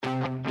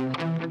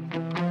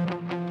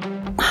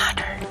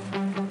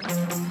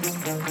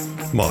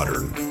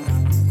Modern.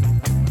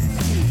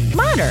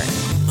 Modern.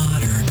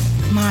 Modern.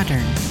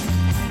 Modern.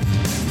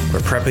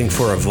 We're prepping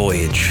for a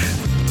voyage.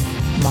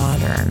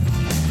 Modern.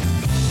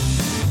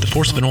 The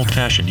force of an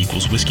old-fashioned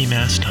equals whiskey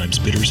mass times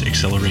bitters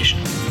acceleration.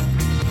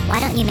 Why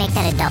don't you make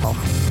that a double?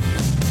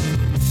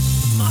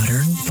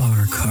 Modern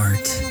Bar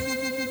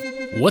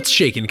Cart. What's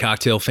shaking,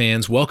 cocktail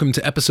fans? Welcome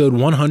to episode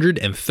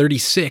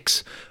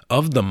 136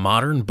 of the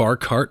Modern Bar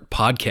Cart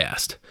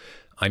podcast.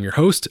 I'm your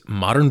host,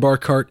 Modern Bar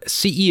Cart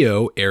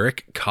CEO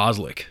Eric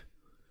Kozlik.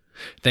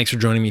 Thanks for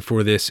joining me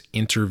for this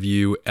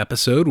interview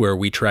episode where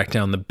we track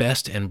down the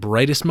best and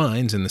brightest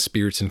minds in the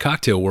spirits and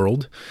cocktail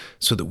world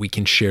so that we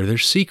can share their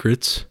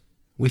secrets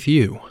with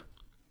you.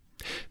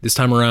 This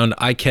time around,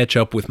 I catch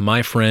up with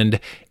my friend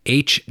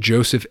H.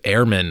 Joseph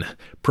Ehrmann,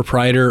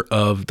 proprietor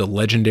of the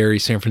legendary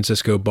San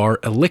Francisco bar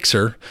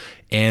Elixir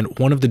and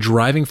one of the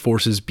driving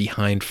forces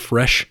behind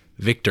Fresh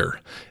Victor,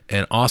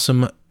 an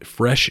awesome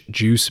fresh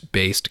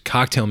juice-based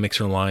cocktail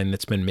mixer line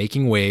that's been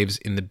making waves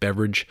in the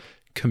beverage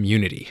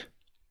community.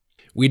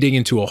 We dig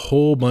into a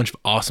whole bunch of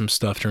awesome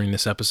stuff during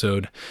this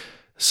episode,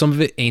 some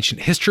of it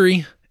ancient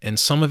history, and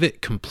some of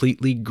it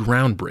completely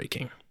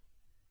groundbreaking.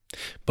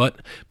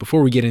 But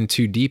before we get in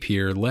too deep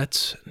here,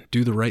 let's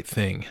do the right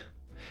thing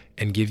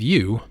and give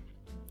you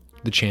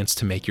the chance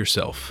to make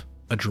yourself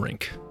a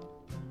drink.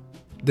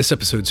 This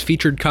episode's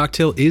featured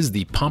cocktail is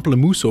the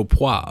Pamplemousse au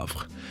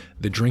Poivre,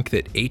 the drink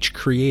that H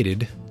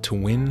created to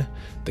win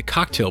the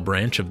cocktail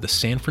branch of the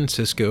San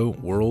Francisco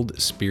World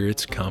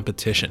Spirits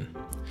Competition.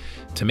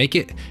 To make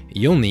it,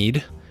 you'll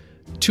need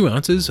 2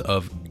 ounces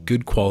of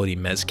good quality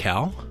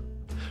mezcal,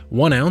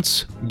 1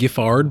 ounce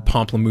Giffard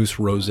Pamplemousse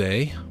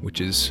Rosé,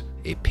 which is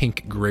a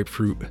pink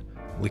grapefruit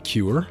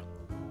liqueur,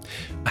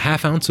 a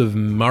half ounce of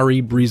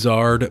Marie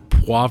Brizard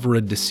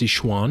Poivre de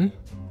Sichuan,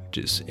 which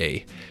is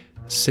a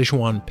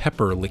Sichuan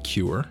pepper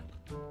liqueur.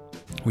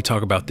 We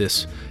talk about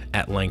this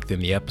at length in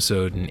the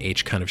episode, and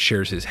H kind of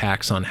shares his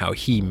hacks on how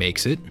he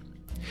makes it.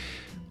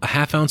 A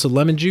half ounce of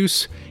lemon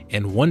juice,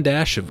 and 1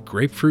 dash of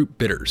grapefruit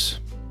bitters.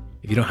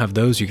 If you don't have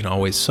those, you can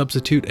always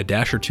substitute a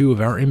dash or 2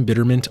 of our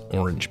embitterment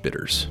orange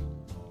bitters.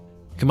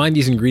 Combine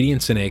these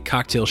ingredients in a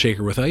cocktail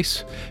shaker with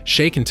ice,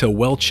 shake until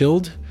well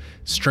chilled,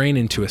 strain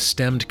into a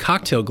stemmed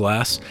cocktail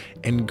glass,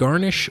 and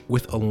garnish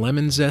with a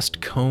lemon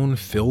zest cone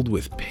filled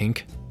with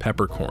pink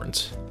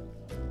peppercorns.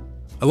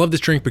 I love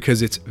this drink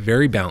because it's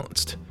very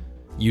balanced,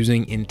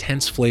 using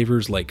intense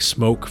flavors like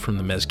smoke from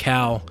the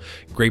mezcal,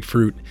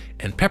 grapefruit,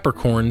 and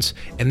peppercorns,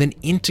 and then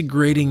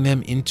integrating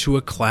them into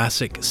a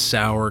classic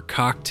sour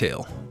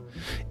cocktail.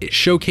 It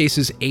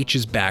showcases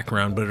H's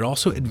background, but it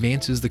also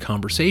advances the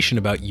conversation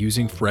about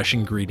using fresh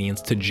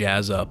ingredients to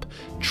jazz up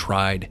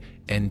tried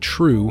and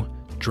true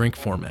drink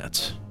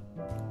formats.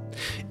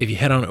 If you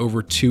head on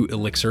over to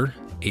Elixir,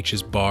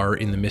 H's bar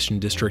in the Mission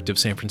District of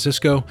San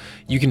Francisco,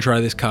 you can try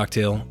this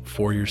cocktail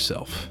for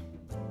yourself.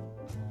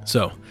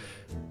 So,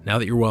 now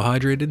that you're well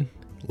hydrated,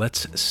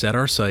 let's set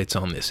our sights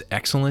on this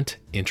excellent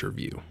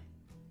interview.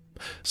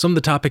 Some of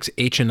the topics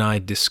H and I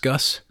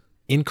discuss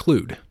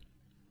include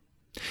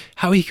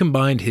how he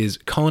combined his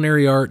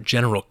culinary art,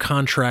 general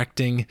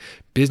contracting,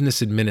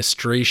 business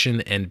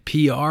administration, and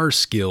PR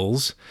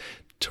skills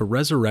to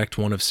resurrect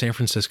one of San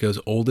Francisco's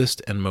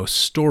oldest and most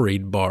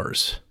storied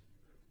bars.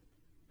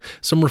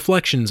 Some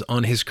reflections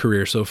on his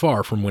career so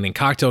far, from winning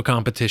cocktail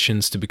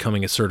competitions to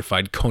becoming a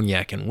certified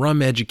Cognac and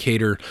rum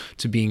educator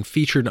to being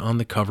featured on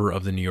the cover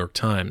of the New York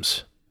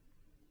Times.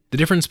 The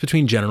difference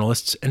between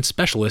generalists and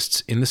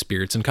specialists in the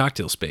spirits and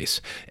cocktail space,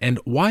 and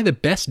why the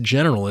best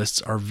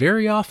generalists are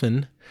very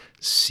often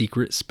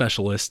secret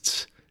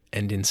specialists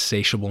and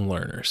insatiable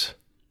learners.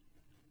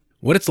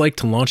 What it's like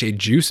to launch a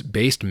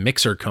juice-based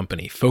mixer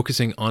company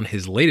focusing on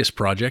his latest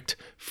project,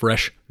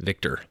 Fresh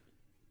Victor.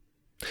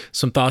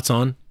 Some thoughts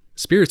on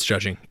spirits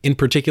judging, in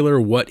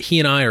particular what he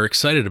and I are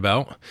excited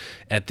about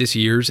at this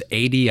year's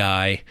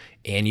ADI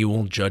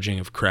Annual Judging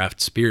of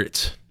Craft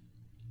Spirits.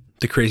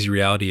 The crazy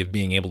reality of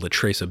being able to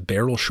trace a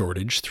barrel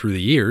shortage through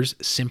the years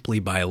simply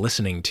by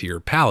listening to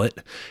your palate,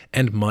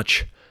 and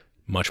much,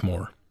 much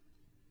more.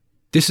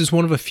 This is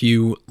one of a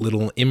few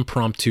little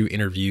impromptu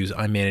interviews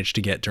I managed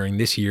to get during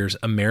this year's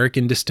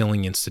American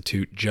Distilling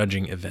Institute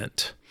judging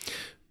event.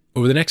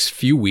 Over the next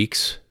few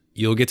weeks,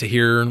 you'll get to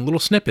hear little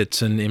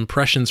snippets and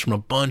impressions from a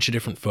bunch of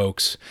different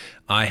folks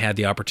I had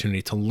the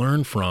opportunity to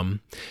learn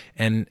from,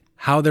 and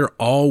how they're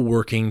all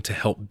working to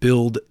help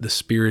build the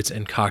spirits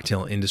and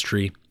cocktail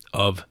industry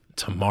of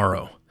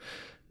tomorrow.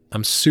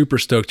 I'm super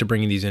stoked to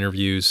bring you these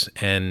interviews,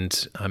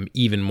 and I'm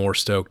even more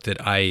stoked that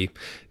I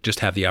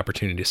just have the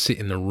opportunity to sit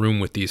in the room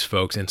with these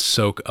folks and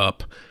soak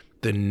up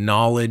the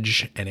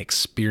knowledge and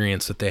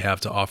experience that they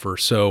have to offer.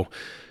 So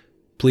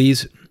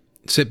please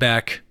sit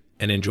back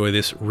and enjoy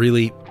this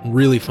really,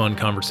 really fun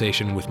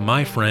conversation with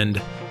my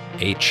friend,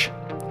 H.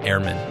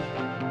 Ehrmann.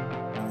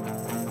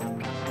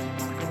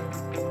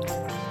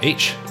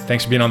 H,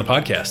 thanks for being on the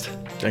podcast.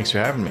 Thanks for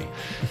having me.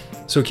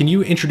 So can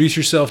you introduce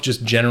yourself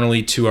just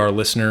generally to our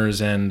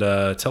listeners and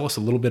tell us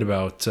a little bit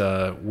about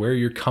where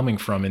you're coming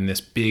from in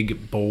this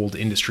big, bold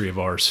industry of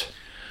ours?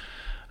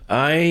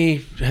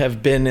 I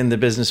have been in the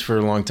business for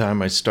a long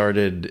time. I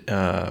started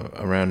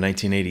around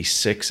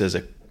 1986 as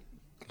a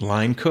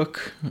line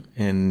cook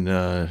in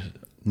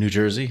New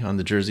Jersey, on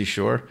the Jersey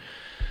Shore.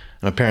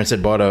 My parents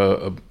had bought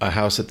a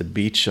house at the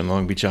beach on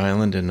Long Beach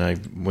Island, and I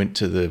went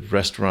to the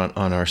restaurant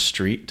on our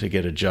street to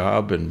get a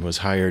job and was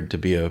hired to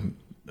be a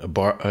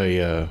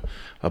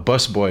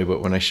bus boy.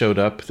 But when I showed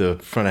up, the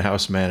front of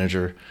house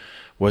manager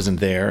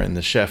wasn't there, and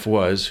the chef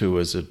who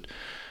was a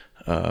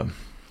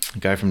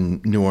guy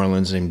from New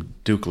Orleans named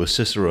Duke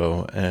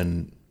LeCicero,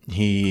 and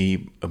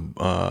he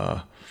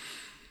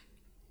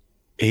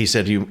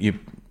said,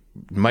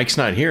 Mike's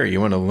not here.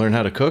 You want to learn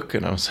how to cook?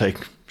 And I was like,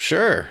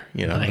 sure.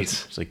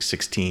 Nice. I was like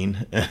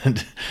 16,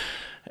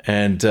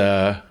 and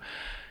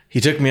he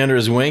took me under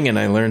his wing, and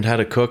I learned how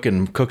to cook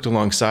and cooked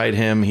alongside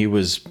him. I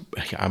was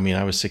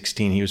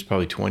 16. He was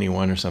probably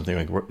 21 or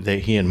something.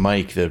 He and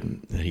Mike, that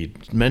he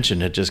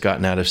mentioned, had just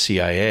gotten out of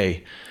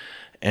CIA,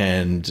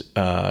 and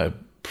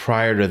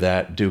prior to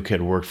that, Duke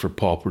had worked for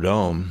Paul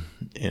Prudhomme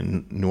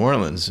in New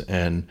Orleans,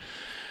 and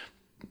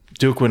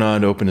Duke went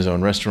on to open his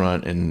own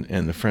restaurant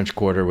in the French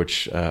Quarter,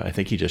 which I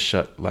think he just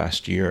shut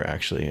last year,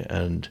 actually.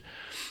 And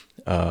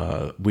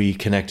we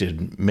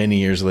connected many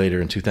years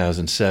later in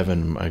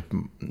 2007.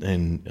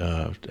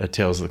 At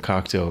Tales of the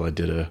Cocktail, I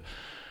did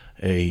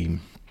a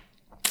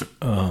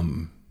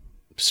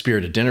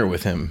spirited dinner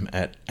with him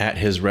at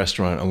his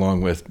restaurant,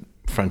 along with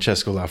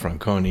Francesco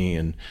Lafranconi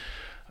and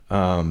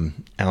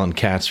Alan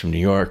Katz from New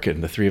York,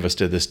 and the three of us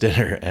did this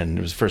dinner, and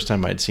it was the first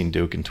time I'd seen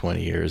Duke in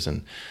 20 years,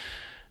 and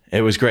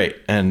it was great.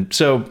 And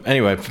so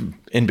anyway,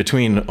 in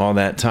between all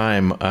that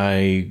time,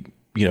 I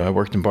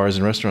worked in bars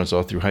and restaurants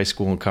all through high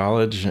school and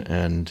college,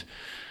 and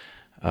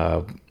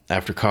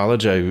after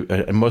college,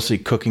 I mostly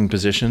cooking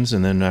positions,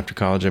 and then after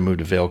college, I moved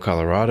to Vail,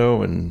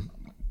 Colorado, and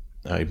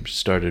I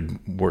started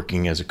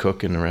working as a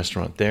cook in a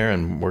restaurant there,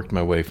 and worked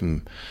my way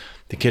from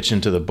the kitchen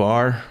to the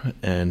bar,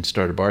 and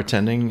started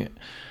bartending.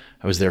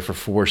 I was there for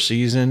 4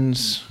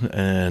 seasons,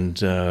 and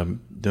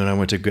then I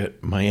went to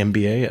get my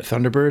MBA at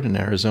Thunderbird in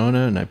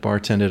Arizona, and I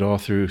bartended all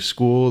through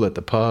school, at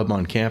the pub,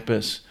 on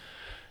campus,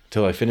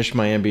 until I finished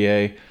my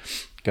MBA,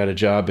 got a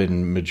job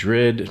in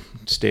Madrid,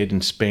 stayed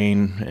in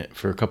Spain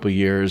for a couple of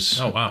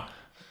years. Oh, wow.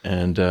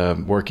 And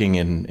working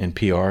in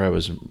PR. I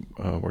was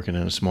working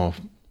in a small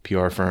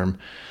PR firm.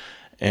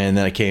 And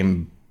then I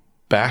came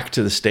back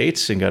to the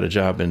States and got a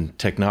job in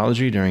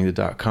technology during the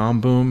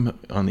dot-com boom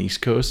on the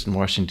East Coast in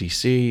Washington,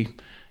 D.C.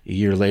 A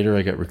year later,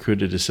 I got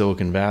recruited to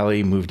Silicon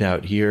Valley, moved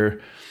out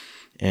here,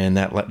 and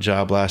that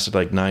job lasted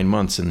like 9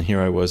 months. And here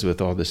I was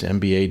with all this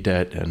MBA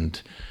debt, and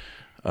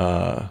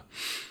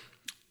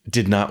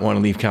did not want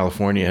to leave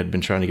California. I had been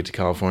trying to get to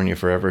California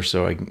forever,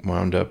 so I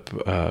wound up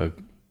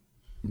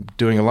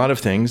doing a lot of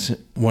things,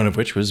 one of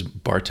which was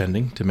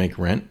bartending to make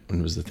rent,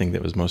 and was the thing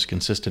that was most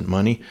consistent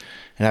money.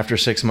 And after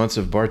 6 months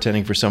of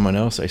bartending for someone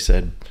else, I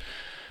said,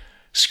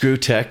 screw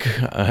tech.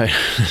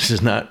 This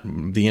is not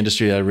the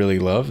industry that I really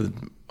love.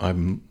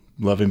 I'm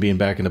loving being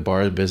back in the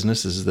bar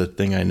business. This is the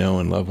thing I know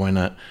and love. Why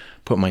not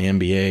put my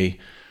MBA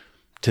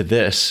to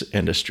this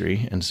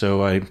industry? And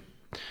so I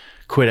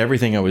quit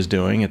everything I was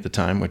doing at the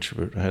time, which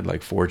I had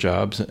like 4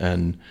 jobs,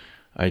 and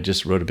I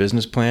just wrote a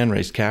business plan,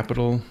 raised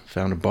capital,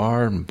 found a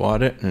bar and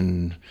bought it,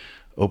 and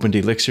opened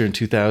Elixir in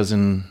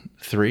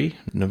 2003,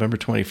 November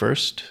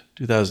 21st,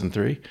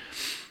 2003.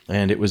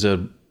 And it was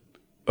a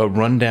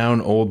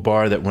rundown old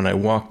bar that when I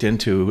walked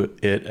into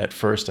it at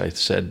first, I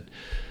said,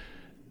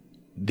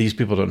 these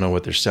people don't know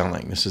what they're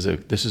selling. This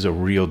is a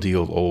real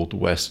deal old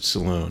West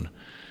saloon.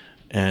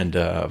 And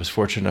I was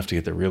fortunate enough to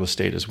get the real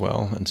estate as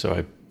well. And so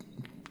I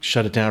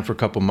shut it down for a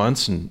couple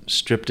months and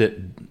stripped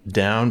it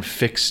down,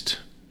 fixed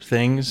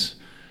things.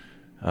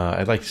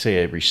 I'd like to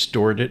say I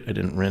restored it. I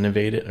didn't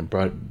renovate it. I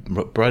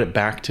brought it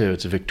back to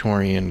its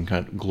Victorian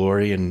kind of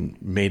glory and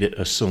made it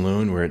a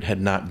saloon where it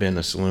had not been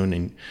a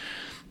saloon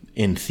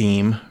in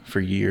theme for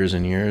years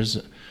and years.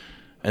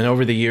 And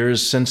over the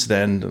years since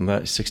then,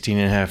 about 16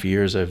 and a half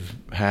years, I've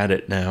had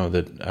it now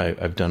that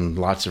I've done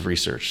lots of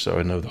research. So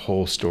I know the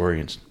whole story,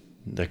 and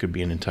that could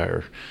be an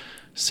entire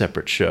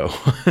separate show.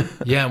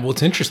 Yeah, well,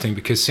 it's interesting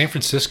because San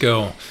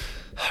Francisco,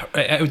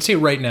 I would say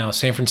right now,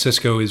 San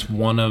Francisco is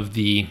one of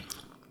the,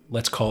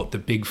 let's call it the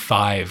big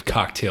 5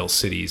 cocktail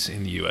cities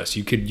in the U.S.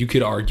 You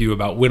could argue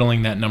about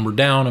whittling that number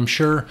down, I'm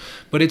sure,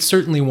 but it's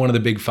certainly one of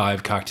the big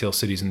 5 cocktail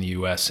cities in the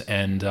U.S.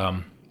 And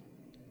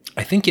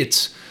I think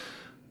it's,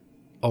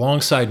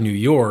 alongside New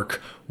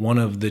York, one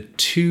of the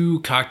 2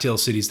 cocktail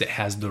cities that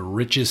has the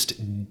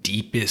richest,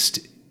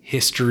 deepest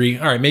history.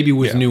 All right, maybe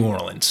with New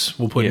Orleans.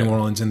 We'll put New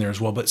Orleans in there as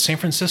well. But San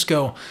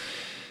Francisco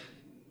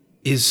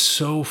is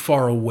so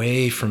far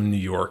away from New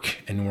York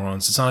and New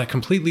Orleans. It's on a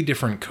completely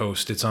different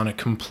coast. It's on a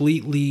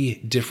completely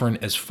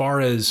different, as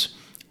far as,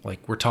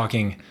 like, we're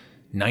talking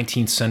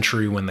 19th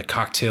century when the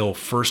cocktail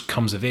first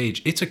comes of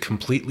age, it's a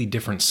completely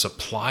different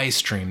supply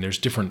stream. There's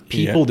different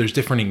people, there's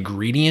different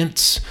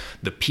ingredients,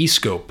 the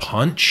Pisco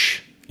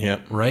punch,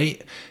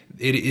 right?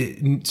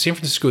 San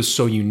Francisco is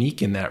so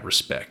unique in that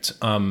respect.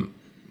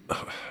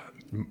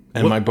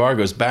 And my bar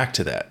goes back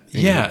to that.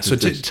 So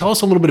tell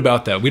us a little bit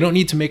about that. We don't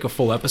need to make a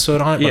full episode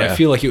on it, but I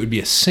feel like it would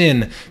be a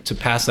sin to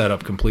pass that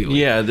up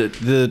completely. Yeah,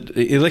 the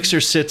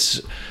Elixir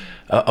sits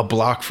a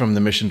block from the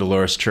Mission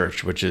Dolores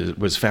Church, which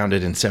was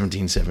founded in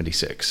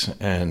 1776.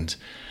 And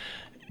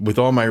with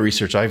all my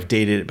research, I've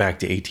dated it back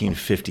to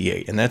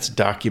 1858, and that's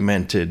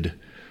documented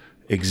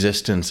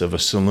existence of a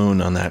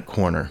saloon on that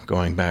corner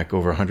going back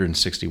over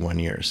 161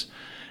 years.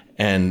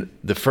 And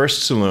the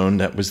first saloon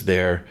that was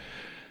there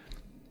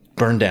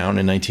burned down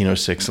in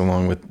 1906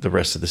 along with the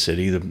rest of the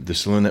city. The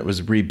saloon that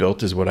was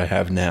rebuilt is what I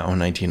have now in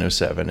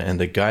 1907. And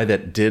the guy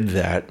that did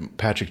that,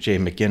 Patrick J.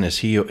 McGinnis,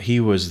 he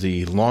was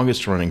the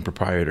longest running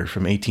proprietor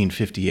from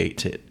 1858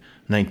 to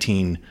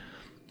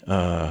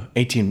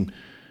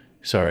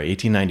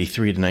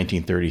 1893 to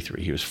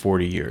 1933. He was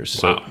 40 years.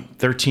 Wow. So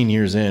 13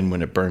 years in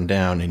when it burned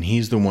down, and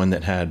he's the one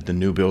that had the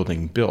new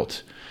building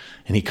built.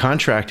 And he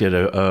contracted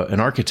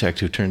an architect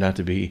who turned out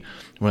to be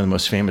one of the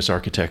most famous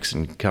architects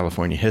in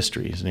California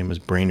history. His name was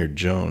Brainerd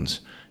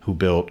Jones, who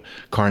built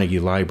Carnegie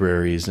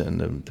Libraries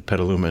and the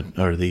Petaluma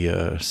or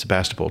the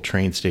Sebastopol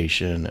train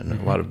station and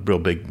a lot of real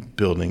big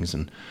buildings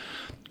and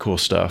cool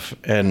stuff.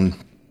 And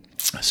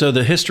so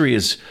the history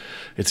is,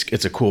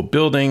 it's a cool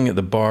building.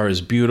 The bar is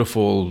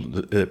beautiful.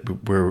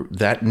 Where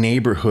that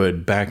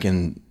neighborhood back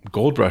in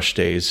Gold Rush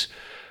days,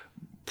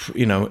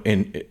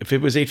 and if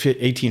it was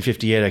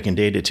 1858, I can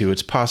date it to.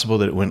 It's possible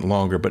that it went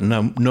longer, but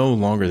no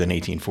longer than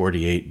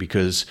 1848,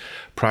 because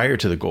prior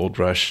to the Gold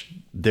Rush,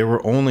 there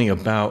were only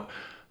about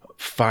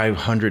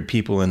 500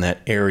 people in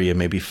that area,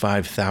 maybe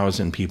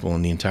 5,000 people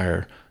in the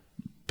entire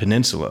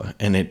peninsula,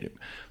 and it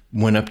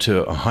went up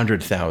to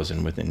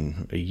 100,000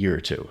 within a year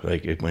or two.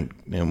 Like it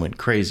went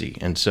crazy,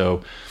 and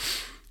so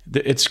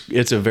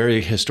it's a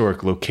very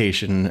historic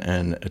location,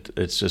 and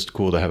it's just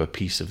cool to have a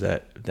piece of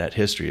that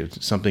history.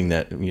 It's something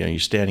that you're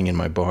standing in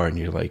my bar and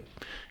you're like,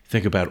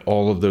 think about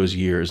all of those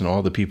years and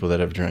all the people that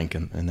have drank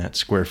and that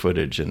square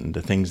footage and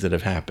the things that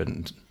have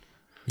happened.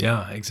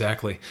 Yeah,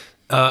 exactly.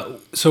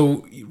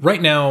 So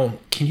right now,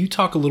 can you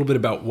talk a little bit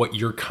about what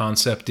your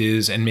concept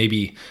is and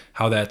maybe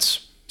how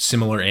that's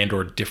similar and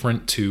or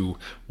different to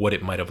what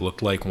it might have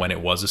looked like when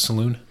it was a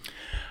saloon?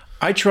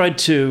 I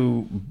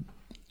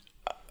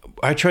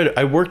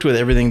worked with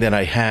everything that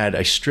I had.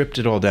 I stripped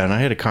it all down. I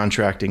had a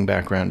contracting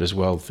background as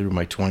well through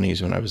my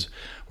 20s when I was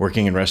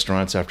working in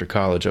restaurants after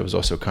college. I was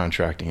also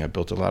contracting. I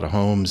built a lot of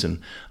homes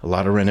and a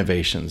lot of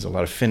renovations, a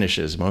lot of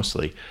finishes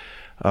mostly.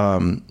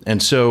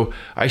 And so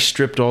I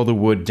stripped all the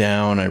wood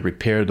down. I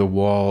repaired the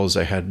walls.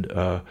 I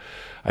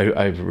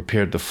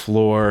repaired the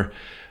floor,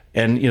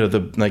 and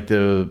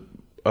the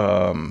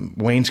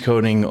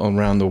wainscoting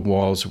around the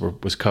walls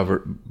was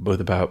covered with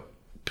about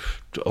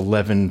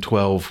 11,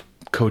 12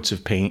 coats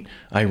of paint.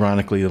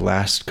 Ironically, the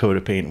last coat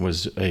of paint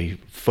was a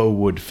faux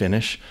wood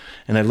finish.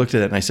 And I looked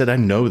at it and I said, I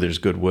know there's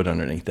good wood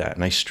underneath that.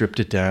 And I stripped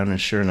it down,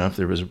 and sure enough,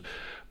 there was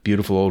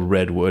beautiful old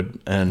redwood.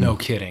 And no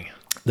kidding.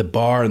 The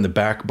bar and the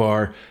back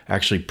bar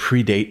actually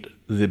predate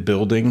the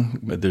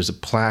building. There's a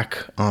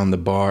plaque on the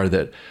bar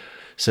that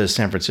says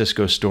San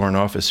Francisco Store and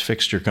Office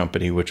Fixture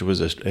Company, which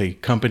was a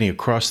company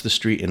across the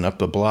street and up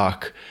the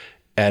block,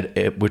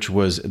 which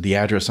was the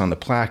address on the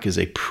plaque is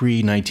a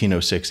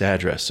pre-1906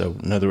 address. So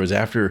in other words,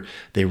 after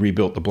they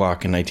rebuilt the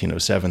block in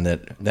 1907,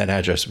 that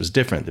address was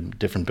different, the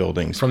different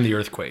buildings. From the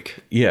earthquake.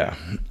 Yeah.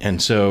 And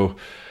so,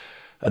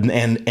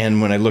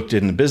 and when I looked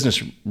in the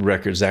business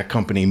records, that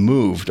company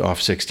moved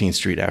off 16th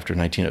Street after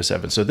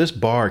 1907. So this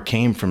bar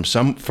came from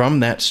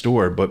that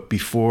store, but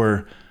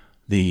before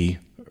the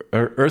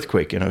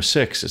earthquake in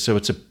 06. So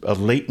it's a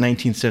late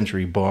 19th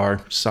century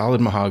bar, solid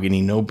mahogany,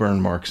 no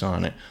burn marks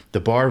on it. The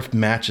bar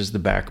matches the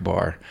back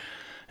bar.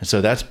 And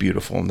so that's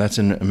beautiful. That's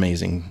an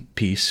amazing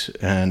piece.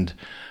 And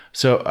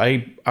so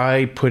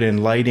I put in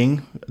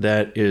lighting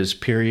that is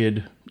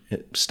period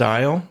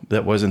style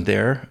that wasn't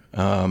there.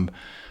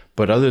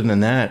 But other than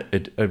that,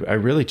 I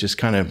really just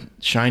kind of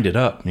shined it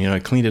up. I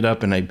cleaned it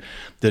up, and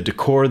the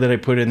decor that I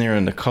put in there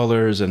and the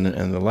colors and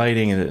the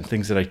lighting and the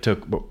things that I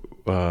took,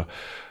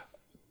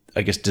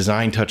 I guess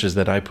design touches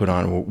that I put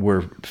on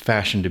were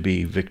fashioned to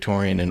be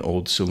Victorian and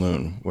old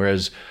saloon.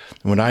 Whereas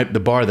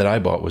the bar that I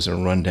bought was a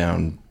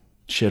rundown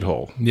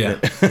shithole.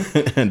 Yeah.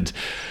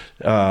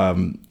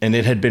 And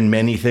it had been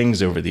many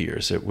things over the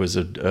years. It was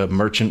a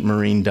merchant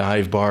marine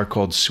dive bar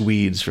called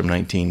Swedes from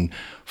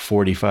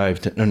 1965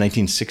 to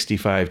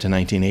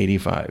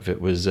 1985.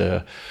 It was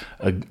a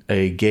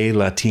gay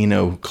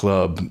Latino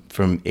club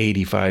from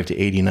 85 to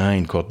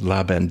 89 called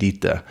La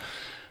Bandita.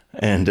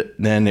 And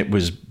then it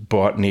was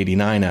bought in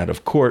 89 out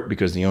of court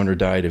because the owner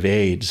died of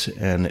AIDS,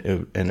 and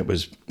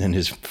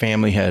his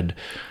family had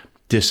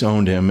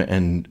disowned him,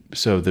 and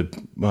so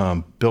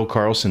Bill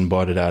Carlson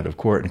bought it out of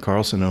court, and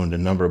Carlson owned a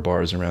number of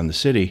bars around the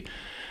city,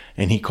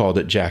 and he called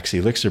it Jack's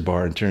Elixir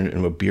Bar and turned it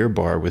into a beer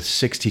bar with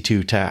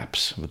 62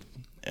 taps,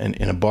 and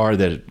in a bar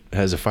that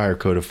has a fire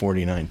code of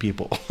 49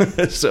 people.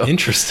 So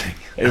interesting.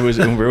 It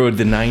rode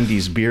the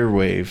 90s beer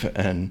wave,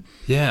 and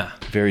yeah,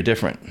 very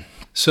different.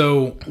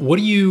 So what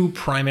are you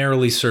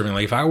primarily serving?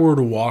 Like if I were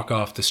to walk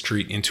off the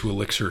street into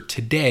Elixir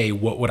today,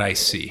 what would I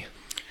see?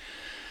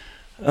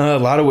 A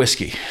lot of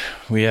whiskey.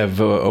 We have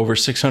over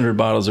 600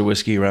 bottles of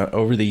whiskey around.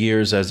 Over the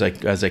years, as I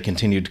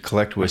continued to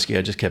collect whiskey,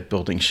 I just kept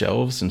building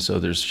shelves, and so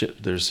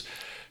there's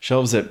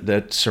shelves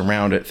that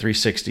surround it,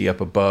 360 up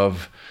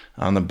above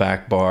on the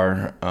back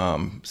bar.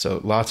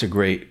 So lots of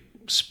great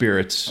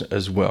spirits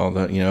as well.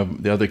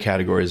 The other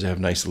categories have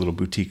nice little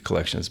boutique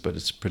collections, but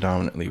it's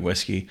predominantly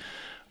whiskey.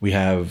 We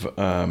have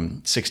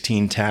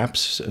 16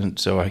 taps, and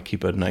so I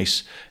keep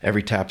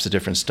every tap's a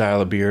different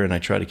style of beer, and I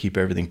try to keep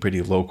everything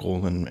pretty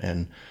local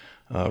and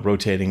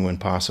rotating when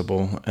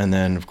possible. And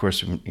then, of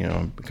course,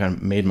 kind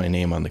of made my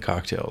name on the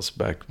cocktails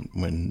back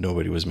when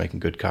nobody was making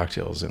good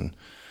cocktails, and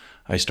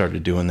I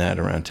started doing that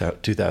around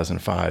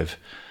 2005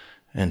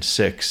 and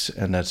 6,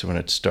 and that's when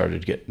it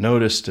started to get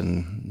noticed,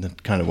 and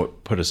that kind of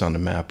what put us on the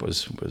map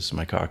was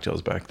my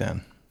cocktails back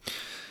then.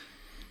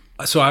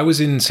 So I was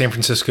in San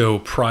Francisco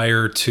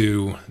prior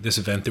to this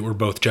event that we're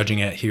both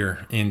judging at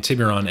here in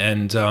Tiburon,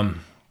 and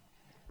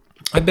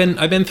I've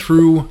been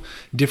through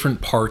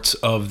different parts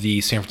of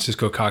the San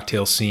Francisco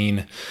cocktail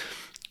scene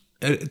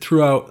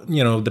throughout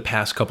the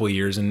past couple of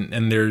years,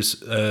 and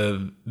there's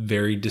a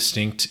very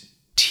distinct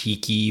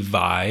tiki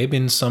vibe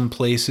in some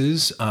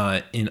places.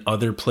 In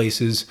other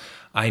places,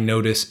 I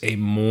notice a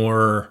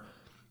more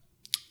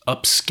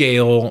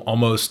upscale,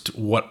 almost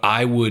what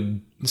I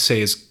would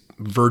say is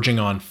verging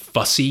on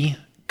fussy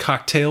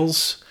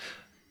cocktails.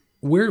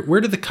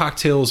 Where do the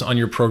cocktails on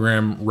your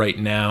program right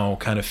now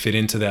kind of fit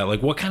into that?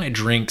 Like, what kind of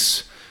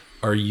drinks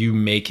are you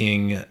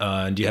making?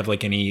 Do you have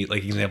any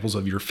examples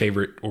of your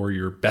favorite or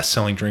your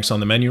best-selling drinks on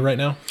the menu right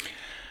now?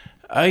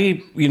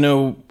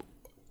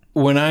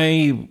 When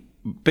I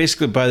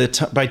basically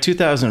by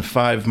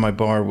 2005, my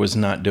bar was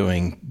not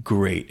doing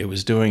great. It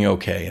was doing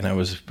okay, and I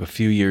was a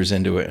few years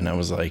into it, and I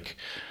was like,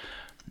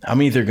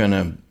 I'm either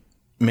gonna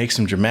make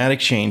some dramatic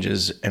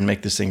changes and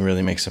make this thing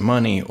really make some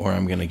money, or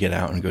I'm going to get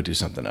out and go do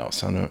something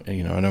else. I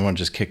don't want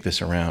to just kick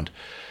this around.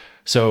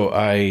 So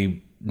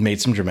I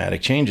made some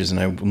dramatic changes, and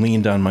I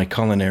leaned on my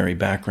culinary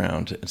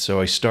background.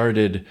 So I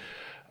started,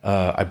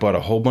 I bought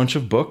a whole bunch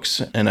of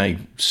books, and I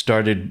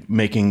started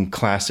making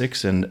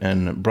classics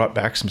and brought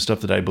back some stuff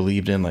that I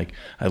believed in. Like,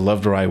 I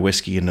loved rye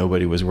whiskey, and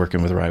nobody was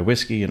working with rye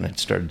whiskey. And I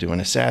started doing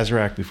a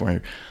Sazerac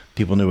before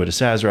people knew what a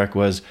Sazerac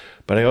was.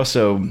 But I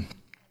also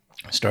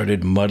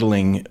started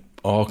muddling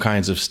all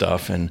kinds of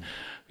stuff, and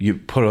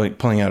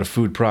pulling out a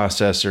food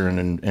processor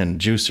and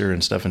juicer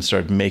and stuff, and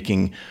started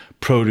making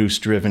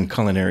produce-driven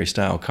culinary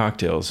style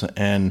cocktails.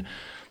 And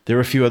there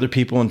were a few other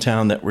people in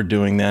town that were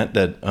doing that.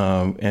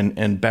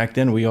 And back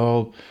then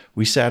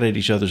we sat at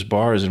each other's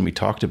bars and we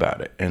talked about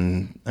it.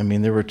 And I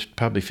mean, there were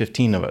probably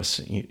 15 of us.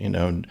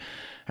 I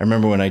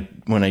remember when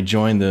I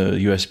joined the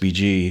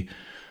USBG,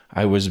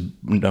 I was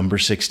number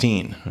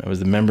 16. I was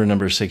the member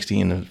number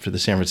 16 for the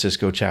San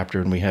Francisco chapter,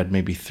 and we had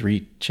maybe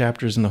 3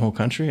 chapters in the whole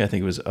country. I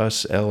think it was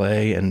us,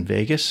 LA, and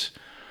Vegas.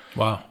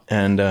 Wow.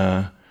 And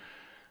I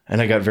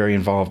got very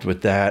involved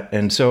with that.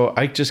 And so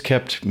I just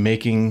kept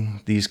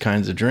making these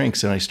kinds of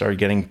drinks, and I started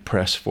getting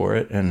press for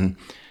it. And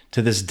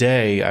to this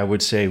day, I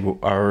would say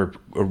our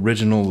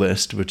original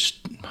list, which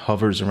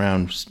hovers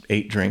around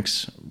 8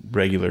 drinks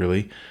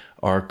regularly,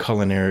 are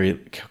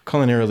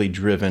culinarily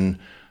driven,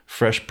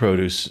 fresh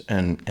produce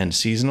and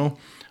seasonal.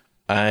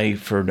 I,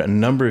 for a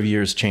number of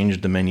years,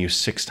 changed the menu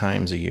 6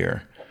 times a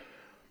year.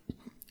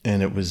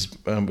 And it was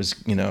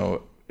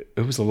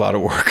a lot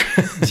of work.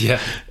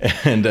 Yeah.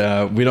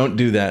 And we don't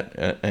do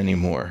that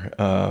anymore.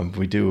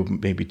 We do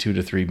maybe 2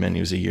 to 3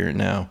 menus a year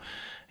now.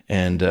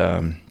 And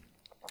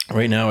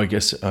right now, I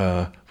guess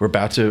we're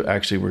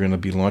going to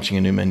be launching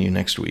a new menu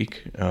next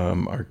week.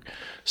 Some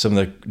of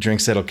the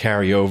drinks that'll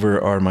carry over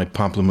are my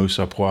Pamplemousse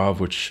au Poivre,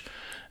 which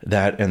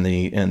that and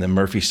the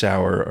Murphy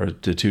Sour are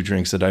the 2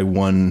 drinks that I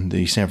won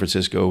the San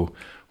Francisco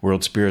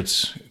World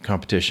Spirits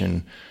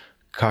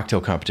cocktail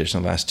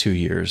competition the last 2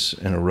 years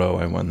in a row.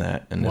 I won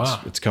that, and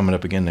wow. It's coming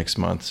up again next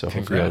month. So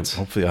hopefully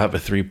I'll have a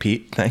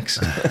 3-peat. Thanks.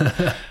 The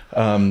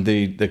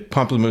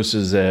Pamplemousse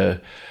is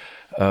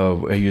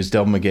I use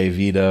Del Maguey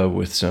Vida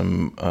with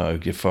some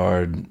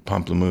Giffard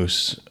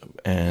Pamplemousse,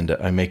 and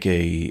I make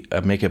a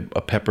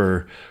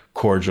pepper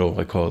cordial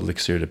I call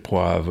Elixir de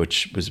Poivre,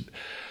 which was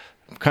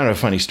kind of a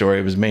funny story.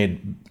 It was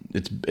made.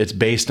 It's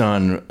based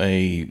on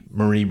a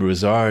Marie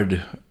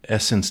Broussard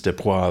essence de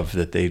poivre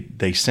that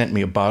they sent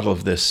me a bottle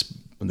of this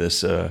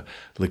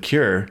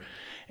liqueur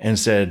and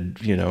said,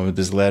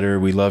 this letter,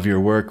 we love your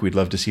work. We'd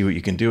love to see what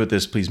you can do with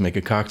this. Please make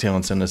a cocktail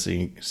and send us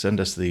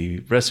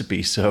the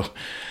recipe. So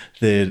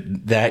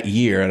that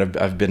year, and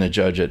I've been a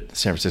judge at the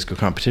San Francisco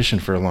competition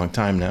for a long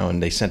time now,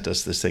 and they sent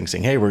us this thing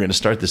saying, hey, we're going to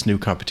start this new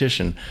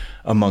competition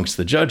amongst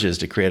the judges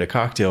to create a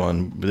cocktail.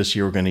 And this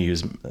year we're going to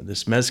use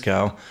this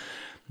mezcal,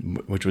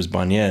 which was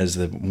Banez,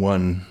 that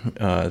won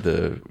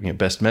the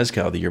best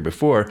mezcal the year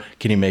before.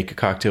 Can you make a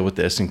cocktail with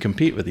this and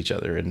compete with each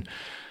other? And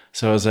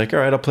so I was like, all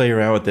right, I'll play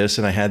around with this.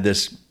 And I had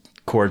this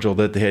cordial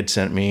that they had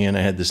sent me, and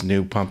I had this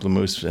new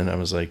Pamplemousse, and I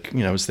was like,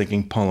 I was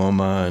thinking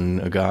Paloma and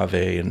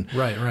agave and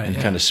right, and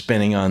kind of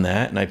spinning on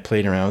that. And I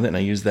played around with it, and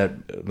I used that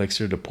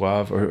Elixir de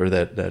Poivre or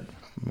that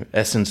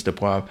essence de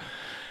Poivre.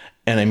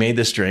 And I made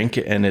this drink,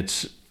 and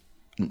it's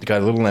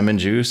got a little lemon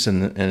juice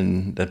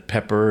and that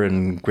pepper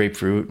and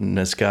grapefruit and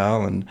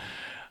mezcal. And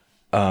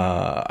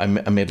I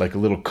made like a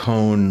little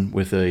cone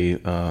with a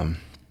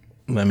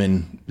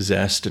lemon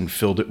zest and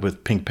filled it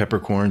with pink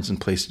peppercorns and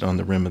placed it on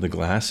the rim of the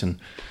glass. And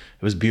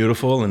it was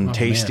beautiful and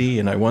tasty. Man.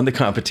 And I won the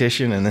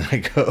competition. And then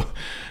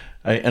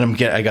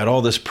I got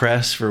all this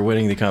press for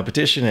winning the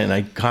competition. And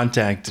I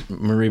contact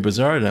Marie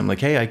Bazard, and I'm like,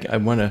 hey, I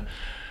want to.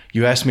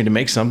 You asked me to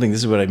make something.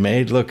 This is what I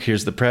made. Look,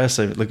 here's the press.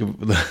 Look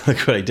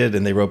what I did.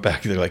 And they wrote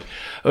back. They're like,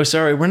 oh,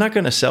 sorry, we're not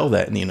going to sell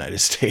that in the United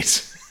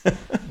States.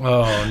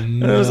 Oh,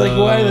 no. And I was like,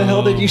 why the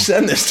hell did you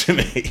send this to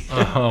me?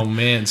 Oh,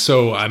 man.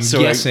 So I'm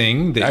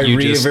guessing that you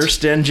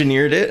reverse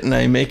engineered it, and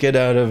I make it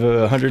out of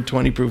a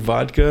 120 proof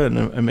vodka. And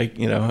I make,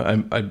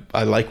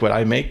 I like what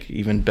I make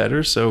even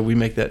better. So we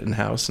make that in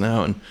house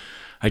now. And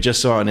I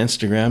just saw on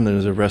Instagram,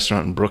 there's a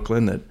restaurant in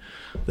Brooklyn that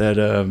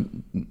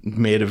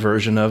made a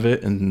version of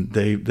it, and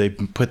they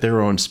put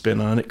their own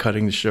spin on it,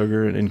 cutting the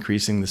sugar and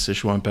increasing the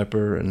Sichuan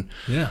pepper, and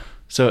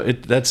so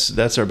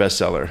that's our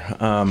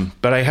bestseller.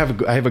 But I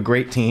have a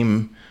great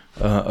team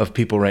of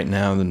people right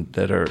now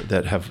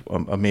that have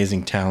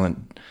amazing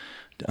talent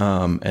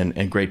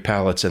and great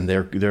palates, and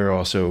they're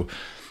also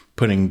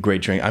putting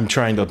great drink. I'm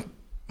trying to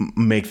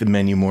make the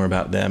menu more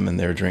about them and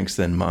their drinks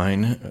than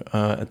mine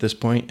at this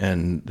point,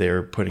 and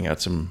they're putting out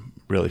some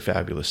really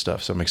fabulous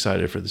stuff. So I'm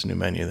excited for this new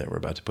menu that we're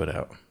about to put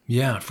out.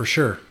 Yeah, for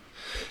sure.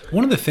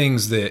 One of the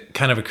things that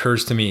kind of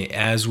occurs to me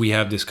as we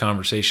have this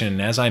conversation,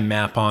 and as I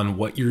map on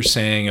what you're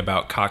saying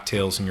about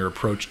cocktails and your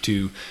approach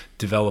to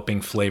developing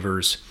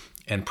flavors,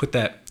 and put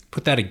that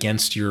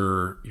against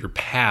your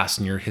past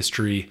and your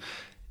history,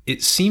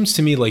 it seems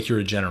to me like you're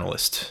a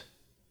generalist.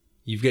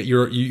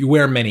 You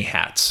wear many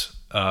hats,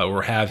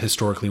 or have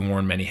historically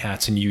worn many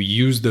hats, and you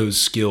use those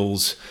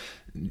skills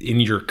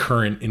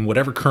in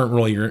whatever current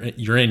role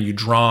you're in. You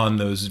draw on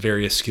those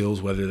various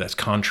skills, whether that's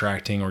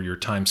contracting or your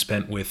time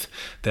spent with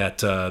that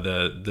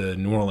the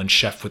New Orleans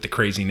chef with the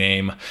crazy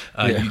name.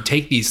 You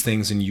take these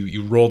things and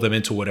you roll them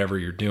into whatever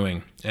you're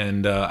doing,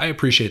 and I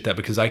appreciate that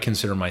because I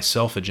consider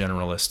myself a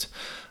generalist.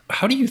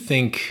 How do you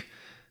think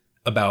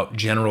about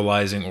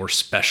generalizing or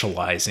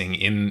specializing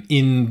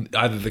in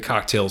either the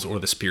cocktails or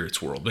the spirits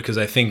world? Because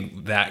I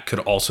think that could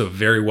also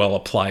very well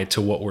apply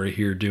to what we're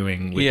here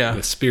doing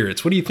with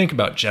spirits. What do you think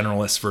about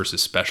generalists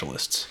versus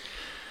specialists?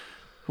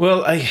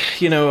 Well,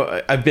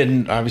 I've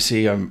been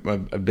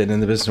in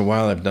the business a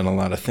while. I've done a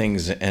lot of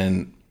things,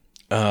 and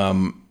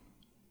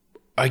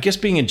I guess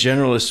being a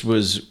generalist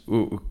was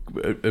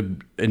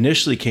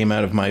initially came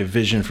out of my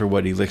vision for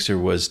what Elixir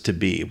was to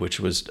be, which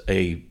was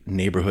a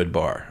neighborhood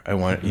bar. I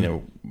want,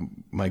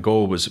 my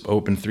goal was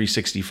open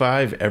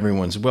 365,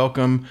 everyone's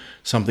welcome,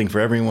 something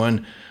for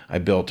everyone. I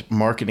built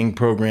marketing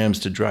programs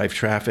to drive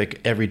traffic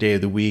every day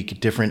of the week,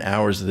 different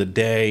hours of the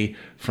day,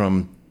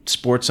 from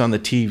sports on the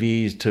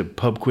TV to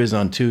pub quiz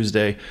on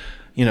Tuesday.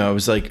 I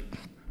was like,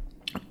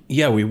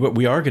 yeah,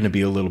 we are going to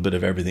be a little bit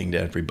of everything to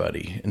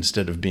everybody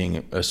instead of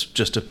being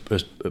just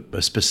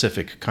a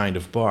specific kind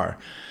of bar.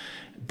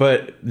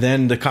 But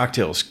then the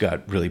cocktails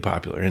got really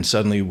popular, and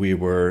suddenly we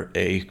were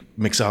a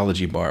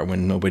mixology bar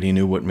when nobody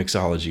knew what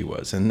mixology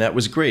was, and that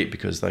was great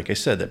because, like I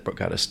said, it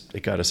got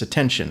us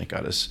attention, it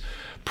got us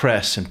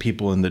press and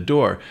people in the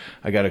door.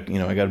 I got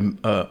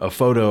a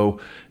photo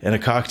and a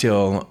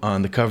cocktail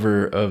on the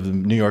cover of the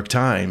New York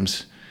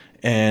Times,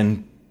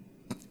 and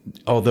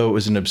although it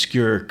was an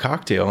obscure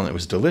cocktail and it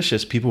was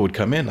delicious, people would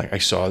come in like, I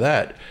saw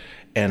that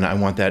and I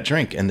want that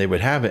drink, and they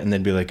would have it, and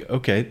they'd be like,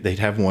 okay, they'd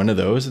have one of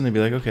those, and they'd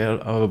be like, okay,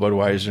 I'll have a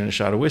Budweiser and a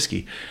shot of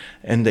whiskey,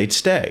 and they'd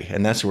stay,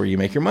 and that's where you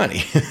make your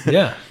money.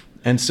 Yeah.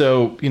 And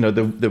so,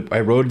 I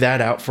rode that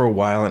out for a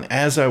while, and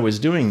as I was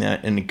doing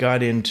that, and it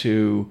got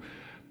into,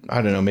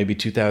 I don't know, maybe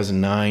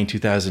 2009,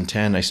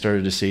 2010, I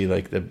started to see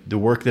like the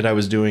work that I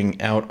was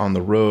doing out on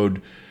the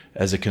road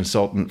as a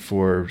consultant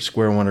for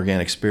Square One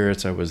Organic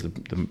Spirits. I was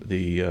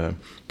the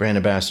brand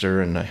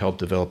ambassador, and I helped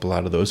develop a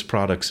lot of those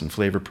products and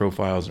flavor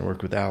profiles, and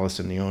worked with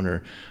Allison, the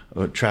owner,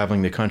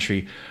 traveling the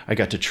country. I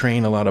got to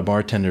train a lot of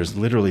bartenders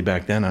literally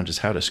back then on just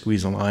how to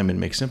squeeze a lime and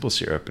make simple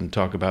syrup, and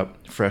talk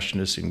about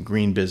freshness and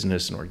green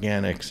business and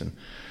organics.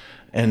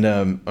 And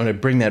when I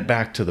bring that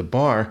back to the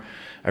bar,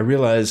 I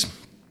realize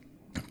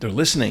they're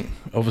listening.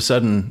 All of a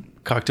sudden,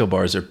 cocktail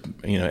bars are,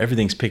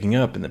 everything's picking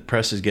up, and the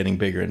press is getting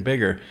bigger and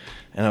bigger.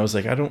 And I was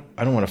like, I don't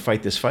want to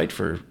fight this fight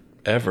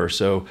forever.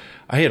 So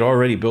I had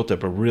already built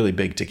up a really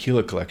big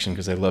tequila collection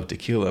because I love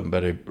tequila,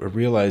 but I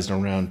realized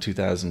around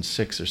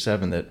 2006 or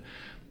 7 that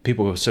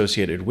people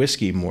associated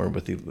whiskey more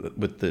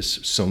with this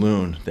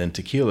saloon than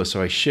tequila.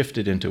 So I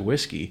shifted into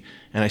whiskey,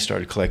 and I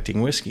started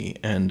collecting whiskey.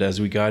 And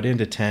as we got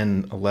into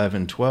 10,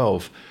 11,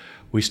 12,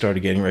 we started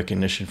getting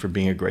recognition for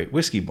being a great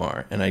whiskey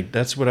bar. And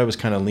that's what I was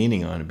kind of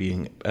leaning on,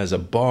 being as a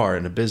bar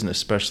and a business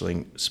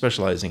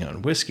specializing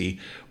on whiskey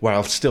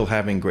while still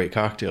having great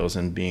cocktails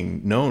and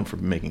being known for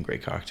making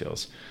great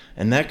cocktails.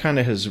 And that kind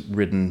of has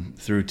ridden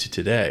through to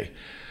today.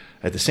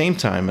 At the same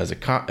time, as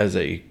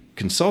a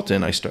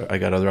consultant, I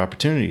got other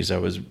opportunities. I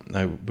was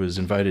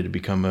invited to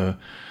become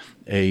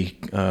a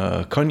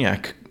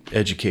Cognac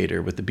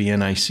educator with the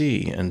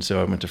BNIC. And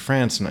so I went to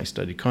France and I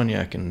studied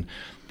Cognac, and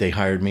they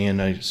hired me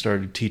and I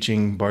started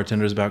teaching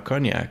bartenders about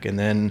Cognac. And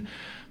then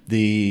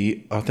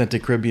the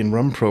Authentic Caribbean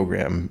Rum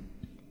Program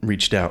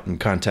reached out and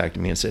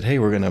contacted me and said, hey,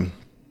 we're going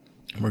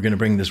to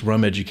bring this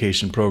rum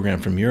education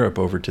program from Europe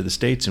over to the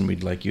States, and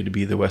we'd like you to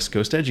be the West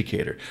Coast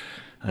educator.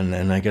 And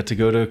then I got to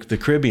go to the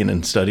Caribbean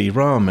and study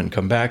rum and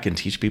come back and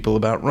teach people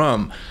about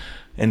rum.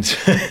 And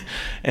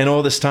and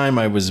all this time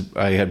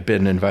I had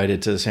been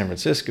invited to San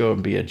Francisco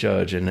and be a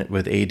judge. And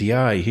with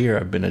ADI here,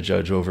 I've been a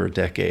judge over a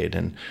decade.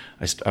 And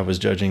I was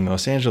judging the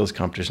Los Angeles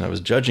competition. I was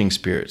judging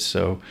spirits.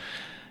 So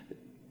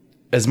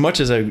as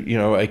much as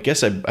I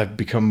guess I've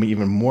become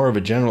even more of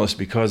a generalist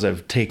because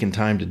I've taken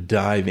time to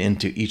dive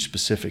into each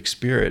specific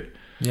spirit.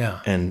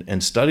 Yeah,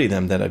 and study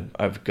them, that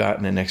I've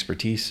gotten an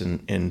expertise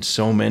in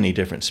so many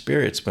different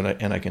spirits,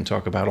 and I can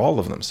talk about all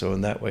of them. So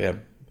in that way,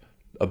 I'm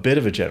a bit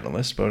of a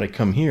generalist. But when I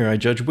come here, I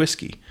judge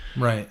whiskey.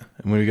 Right.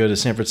 And when we go to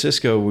San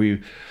Francisco,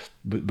 we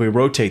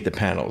rotate the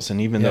panels,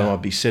 and even though I'll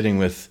be sitting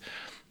with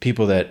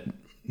people that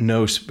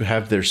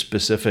have their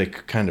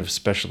specific kind of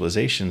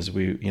specializations,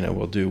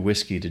 we'll do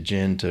whiskey to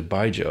gin to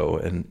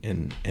baijiu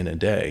in a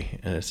day,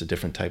 and it's a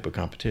different type of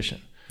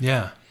competition.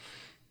 Yeah,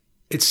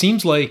 it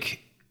seems like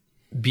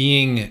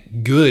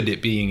being good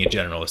at being a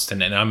generalist,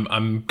 and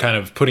I'm kind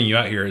of putting you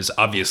out here as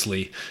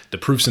obviously the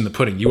proof's in the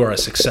pudding. You are a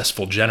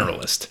successful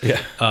generalist.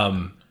 Yeah.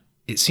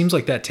 It seems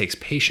like that takes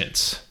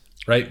patience,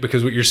 right?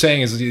 Because what you're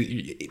saying is,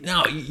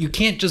 no, you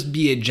can't just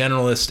be a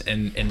generalist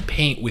and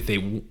paint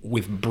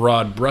with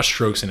broad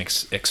brushstrokes and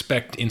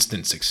expect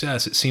instant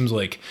success. It seems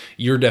like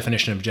your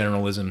definition of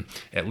generalism,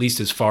 at least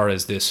as far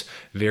as this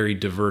very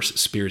diverse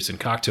spirits and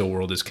cocktail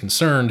world is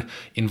concerned,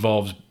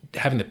 involves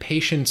having the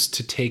patience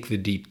to take the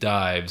deep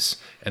dives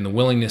and the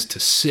willingness to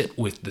sit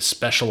with the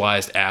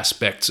specialized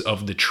aspects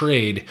of the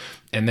trade,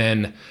 and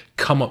then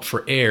come up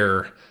for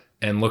air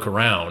and look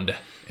around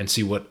and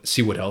see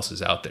what else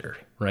is out there,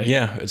 right?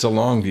 Yeah, it's a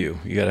long view.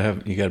 You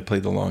got to play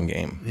the long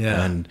game.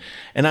 Yeah.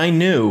 And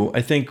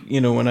I think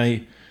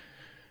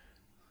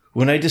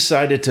when I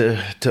decided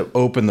to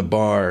open the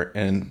bar,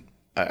 and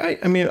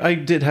I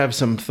did have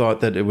some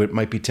thought that it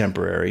might be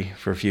temporary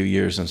for a few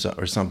years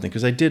or something,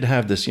 because I did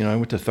have this, I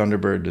went to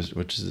Thunderbird,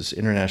 which is this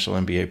international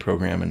MBA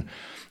program, and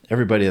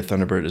everybody at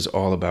Thunderbird is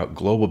all about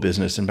global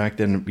business. And back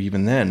then,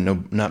 even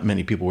then, not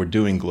many people were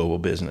doing global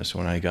business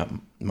when I got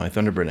my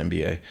Thunderbird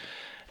MBA.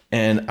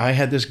 And I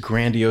had this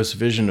grandiose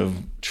vision of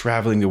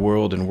traveling the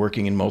world and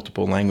working in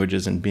multiple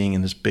languages and being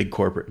in this big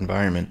corporate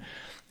environment.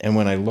 And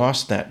when I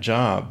lost that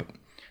job,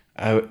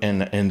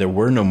 and there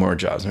were no more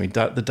jobs. I mean,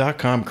 the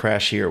dot-com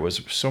crash here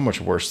was so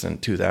much worse than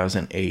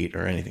 2008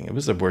 or anything. It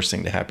was the worst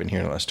thing to happen here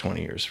in the last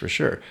 20 years, for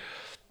sure.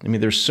 I mean,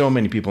 there's so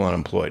many people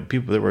unemployed.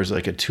 There was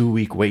like a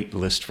 2-week wait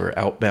list for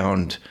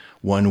outbound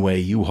one-way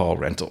U-Haul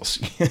rentals.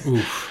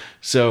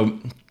 So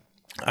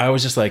I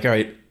was just like, all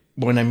right,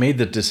 when I made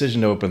the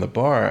decision to open the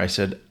bar, I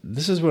said,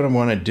 this is what I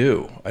want to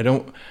do.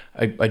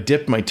 I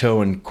dipped my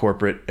toe in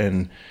corporate,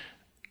 and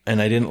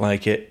I didn't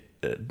like it.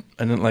 I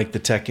didn't like the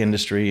tech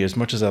industry as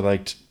much as I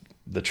liked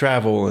the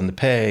travel and the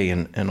pay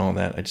and all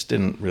that. I just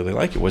didn't really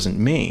like it. It wasn't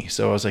me.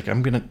 So I was like,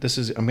 I'm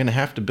gonna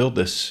have to build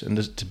this and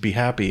just to be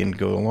happy and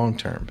go long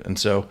term. And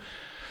so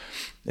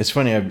it's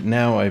funny.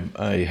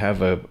 I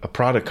have a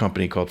product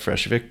company called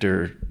Fresh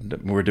Victor.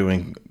 We're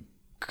doing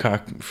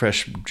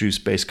fresh juice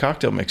based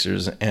cocktail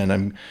mixers,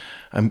 and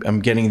I'm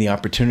getting the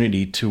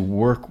opportunity to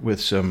work with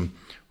some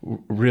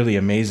really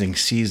amazing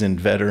seasoned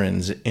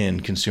veterans in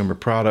consumer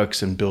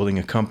products and building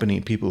a company,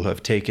 people who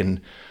have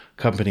taken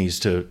companies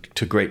to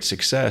great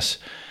success.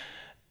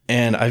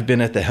 And I've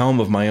been at the helm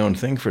of my own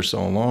thing for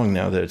so long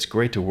now that it's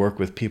great to work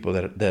with people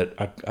that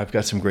I've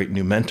got some great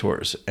new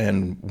mentors.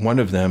 And one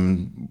of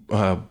them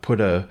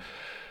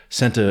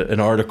sent an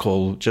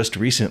article just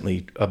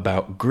recently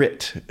about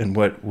grit and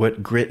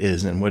what grit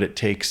is and what it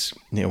takes.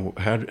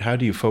 How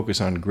do you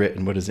focus on grit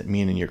and what does it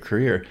mean in your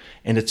career?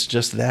 And it's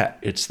just that.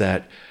 It's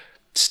that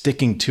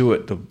sticking to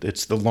it.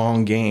 It's the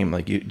long game.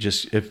 Like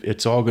if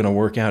it's all going to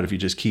work out if you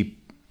just keep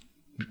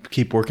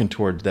working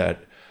toward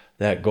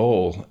that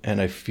goal.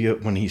 And I feel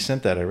when he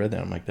sent that, I read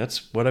that, I'm like,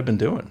 that's what I've been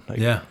doing. Like,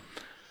 yeah.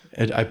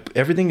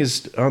 Everything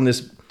is on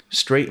this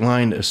straight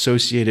line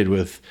associated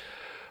with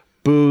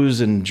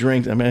booze and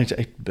drinks. I mean,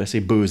 I say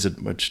booze,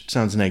 which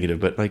sounds negative,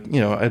 but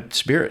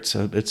spirits.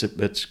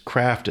 It's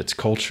craft, it's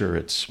culture,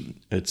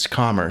 it's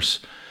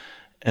commerce.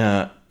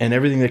 And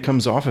everything that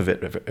comes off of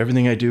it,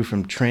 everything I do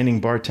from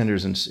training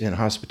bartenders in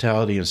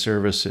hospitality and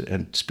service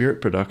and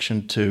spirit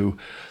production to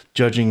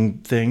judging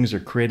things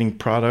or creating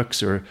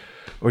products or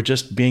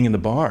just being in the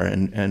bar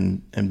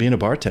and being a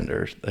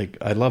bartender. Like,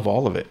 I love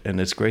all of it.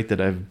 And it's great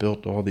that I've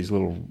built all these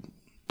little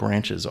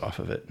branches off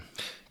of it.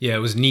 Yeah, it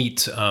was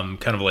neat,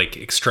 kind of like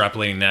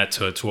extrapolating that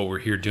to what we're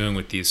here doing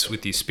with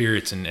these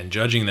spirits and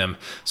judging them.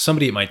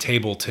 Somebody at my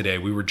table today,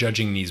 we were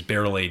judging these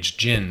barrel-aged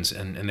gins,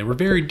 and they were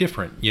very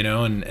different,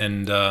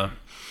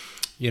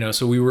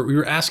 so we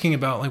were asking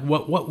about like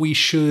what we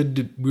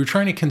were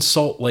trying to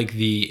consult like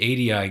the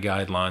ADI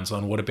guidelines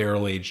on what a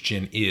barrel-aged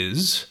gin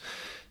is,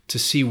 to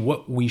see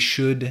what we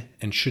should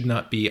and should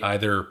not be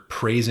either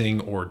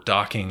praising or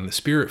docking the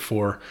spirit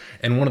for.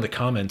 And one of the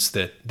comments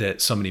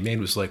that somebody made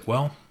was like,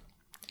 well,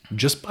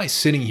 just by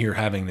sitting here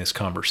having this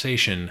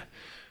conversation,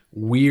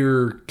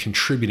 we're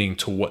contributing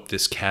to what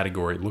this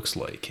category looks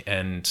like.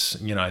 And,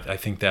 I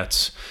think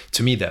that's,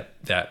 to me,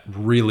 that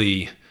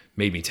really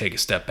made me take a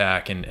step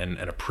back and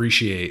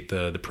appreciate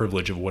the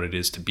privilege of what it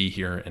is to be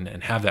here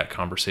and have that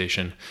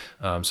conversation.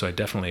 So I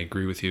definitely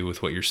agree with you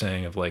with what you're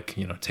saying of like,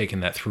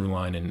 taking that through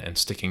line and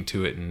sticking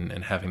to it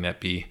and having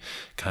that be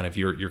kind of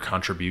your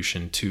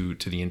contribution to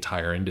the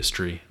entire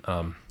industry.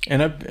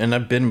 And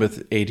I've been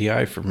with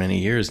ADI for many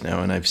years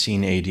now, and I've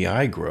seen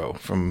ADI grow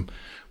from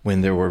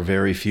when there were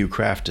very few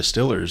craft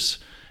distillers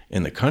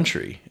in the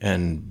country.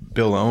 And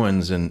Bill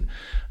Owens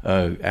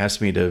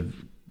asked me to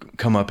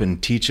come up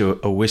and teach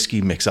a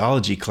whiskey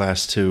mixology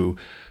class to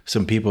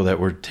some people that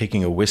were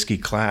taking a whiskey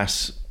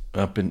class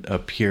up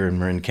here in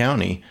Marin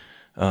County,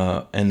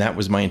 and that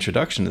was my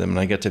introduction to them. And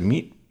I got to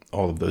meet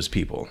all of those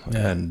people,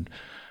 and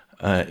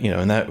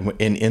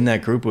in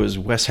that group was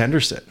Wes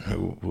Henderson,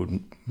 who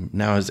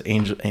now has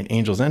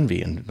Angel's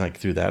Envy, and like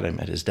through that I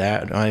met his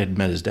dad. I had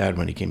met his dad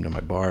when he came to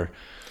my bar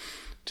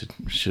to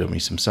show me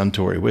some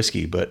Suntory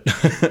whiskey, but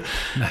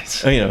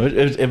nice.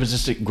 It was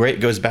just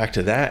goes back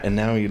to that. And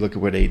now you look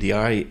at what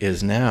ADI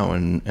is now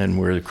and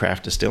where the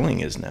craft distilling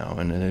is now.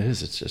 And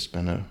it's just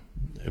been a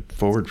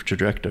forward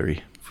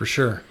trajectory. For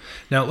sure.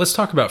 Now let's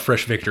talk about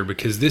Fresh Victor,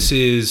 because this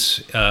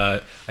is,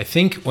 I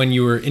think when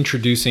you were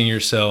introducing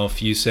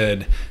yourself, you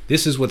said,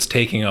 this is what's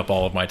taking up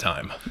all of my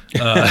time.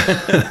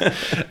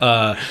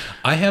 I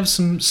have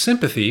some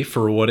sympathy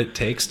for what it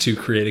takes to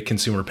create a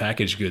consumer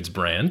packaged goods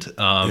brand.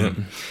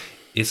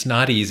 It's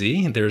not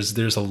easy.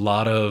 There's a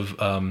lot of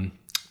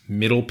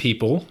middle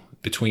people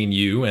between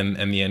you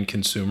and the end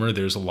consumer.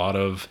 There's a lot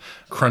of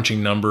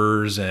crunching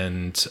numbers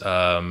and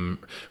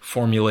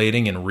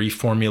formulating and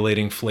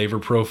reformulating flavor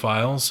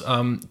profiles.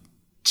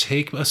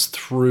 Take us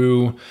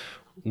through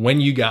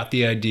when you got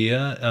the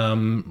idea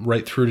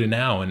right through to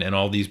now and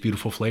all these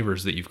beautiful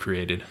flavors that you've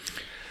created.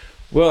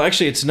 Well,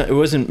 actually, it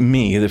wasn't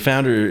me. The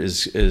founder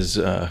is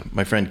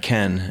my friend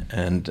Ken,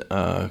 and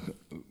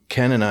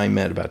Ken and I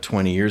met about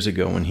 20 years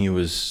ago when he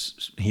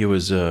was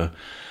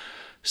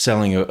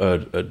selling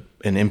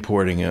and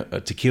importing a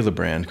tequila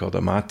brand called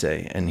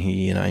Amate, and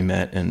he and I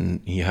met,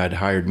 and he had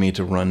hired me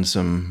to run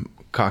some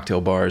cocktail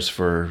bars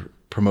for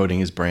promoting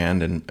his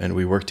brand, and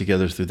we worked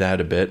together through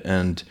that a bit.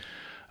 And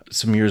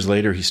some years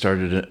later, he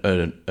started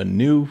a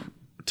new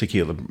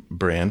tequila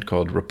brand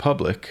called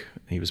Republic.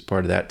 He was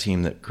part of that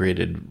team that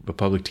created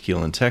Republic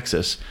Tequila in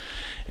Texas,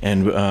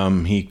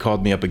 and he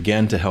called me up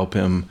again to help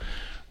him,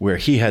 where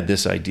he had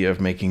this idea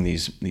of making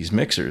these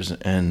mixers.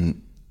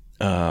 And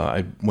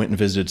I went and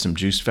visited some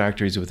juice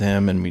factories with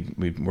him, and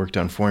we worked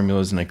on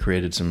formulas, and I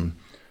created some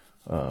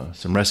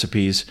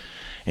recipes.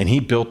 And he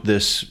built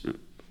this,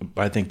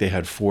 I think they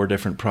had 4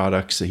 different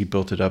products. He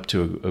built it up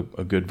to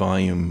a good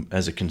volume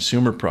as a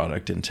consumer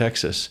product in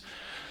Texas.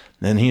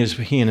 Then he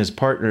and his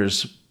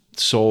partners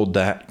sold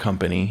that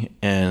company,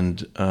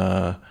 and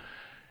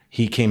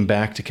he came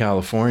back to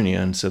California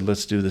and said,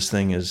 let's do this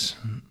thing as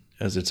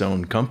its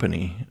own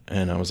company.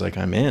 And I was like,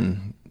 I'm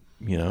in,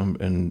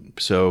 and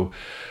so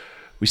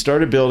we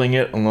started building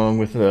it along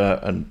with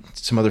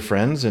some other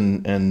friends,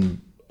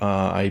 and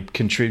I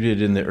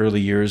contributed in the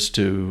early years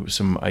to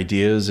some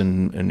ideas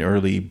and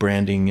early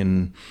branding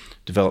and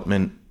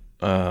development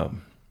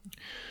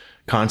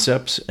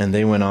concepts. And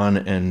they went on,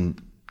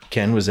 and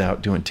Ken was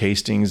out doing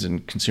tastings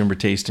and consumer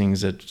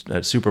tastings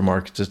at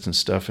supermarkets and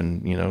stuff,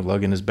 and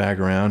lugging his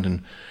bag around,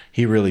 and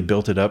he really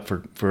built it up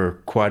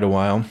for quite a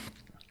while.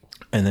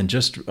 And then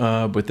just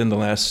within the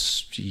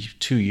last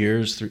 2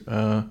 years,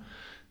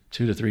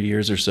 2 to 3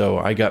 years or so,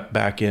 I got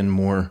back in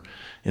more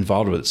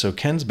involved with it. So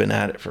Ken's been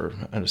at it for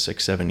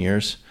 6-7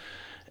 years,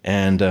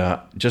 and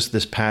just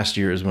this past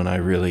year is when I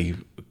really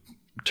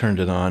turned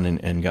it on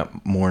and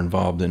got more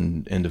involved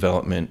in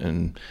development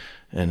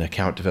and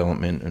account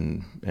development,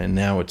 and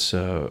now it's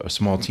a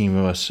small team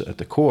of us at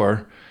the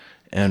core,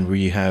 and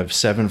we have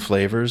 7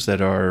 flavors that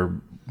are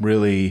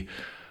really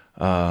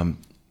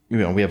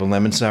we have a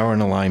lemon sour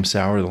and a lime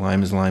sour. The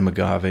lime is lime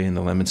agave, and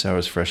the lemon sour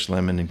is fresh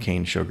lemon and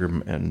cane sugar,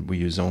 and we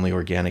use only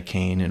organic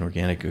cane and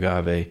organic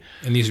agave.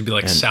 And these would be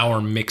like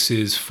sour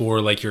mixes for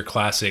like your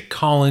classic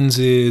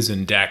Collinses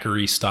and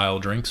daiquiri style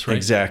drinks, right?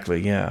 Exactly,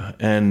 yeah.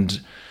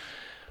 And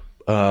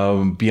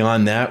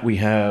beyond that, we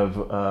have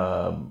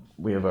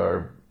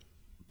our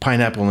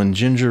pineapple and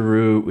ginger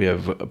root. We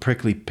have a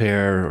prickly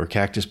pear or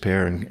cactus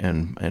pear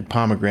and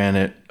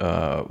pomegranate.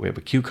 We have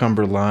a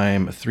cucumber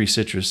lime, a 3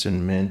 citrus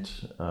and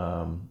mint.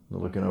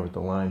 Looking over at the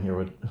line here,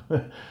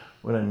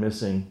 what I'm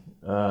missing.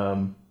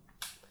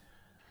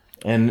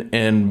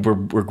 And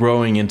we're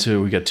growing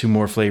into. We got 2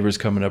 more flavors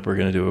coming up. We're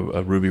going to do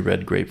a ruby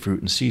red grapefruit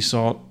and sea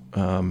salt,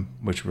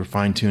 which we're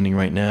fine tuning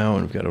right now,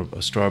 and we've got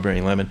a strawberry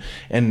and lemon.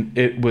 And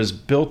it was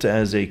built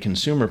as a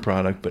consumer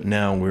product, but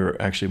now we're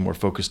actually more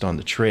focused on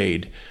the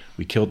trade.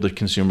 We killed the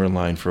consumer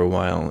line for a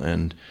while,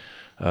 and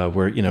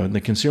where, in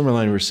the consumer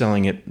line, we're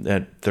selling it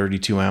at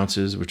 32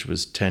 ounces, which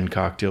was 10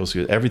 cocktails.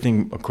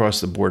 Everything across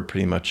the board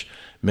pretty much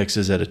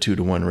mixes at a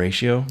 2-to-1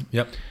 ratio.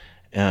 Yep.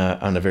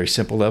 On a very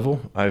simple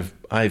level.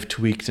 I've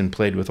tweaked and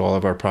played with all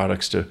of our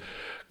products to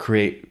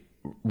create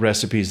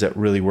recipes that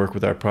really work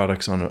with our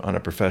products on a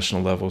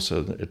professional level.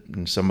 So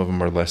that some of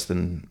them are less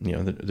than,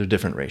 they're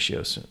different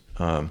ratios.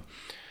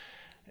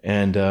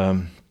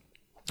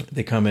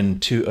 They come in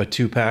a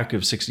 2-pack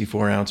of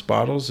 64-ounce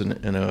bottles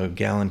in a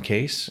gallon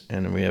case.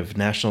 And we have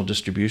national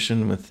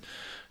distribution with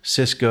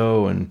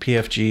Cisco and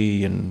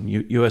PFG and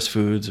US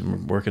Foods. And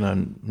we're working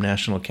on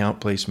national account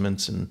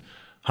placements and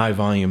high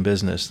volume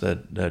business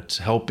that's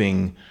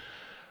helping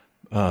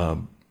high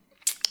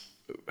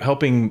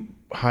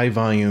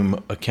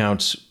volume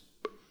accounts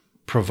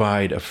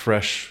provide a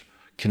fresh,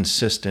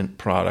 consistent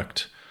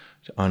product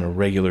on a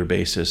regular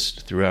basis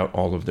throughout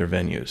all of their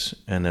venues.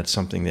 And that's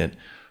something that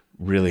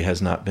really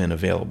has not been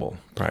available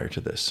prior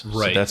to this.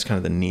 Right. So that's kind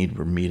of the need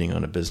we're meeting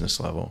on a business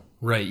level.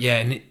 Right. Yeah.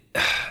 And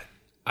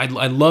I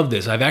love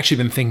this. I've actually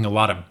been thinking a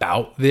lot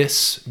about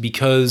this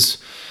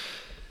because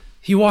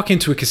you walk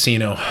into a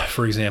casino,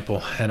 for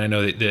example, and I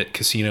know that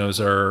casinos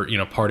are,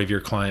 part of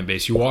your client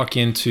base. You walk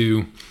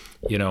into,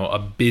 a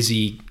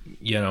busy,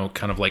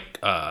 kind of like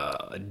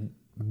a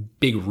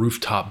big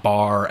rooftop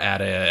bar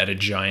at a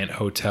giant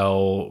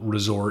hotel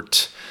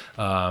resort,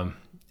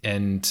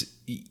 and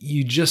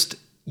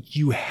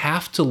you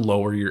have to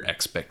lower your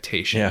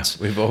expectations.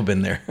 Yeah, we've all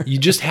been there. You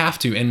just have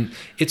to. And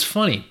it's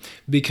funny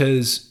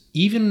because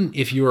even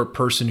if you're a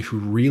person who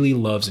really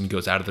loves and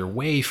goes out of their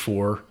way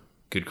for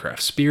good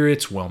craft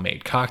spirits,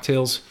 well-made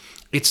cocktails,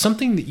 it's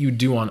something that you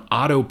do on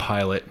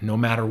autopilot no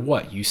matter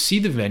what. You see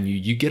the venue,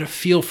 you get a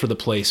feel for the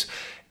place,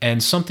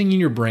 and something in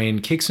your brain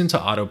kicks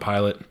into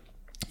autopilot.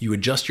 You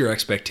adjust your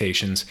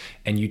expectations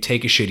and you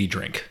take a shitty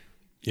drink.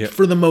 Yep.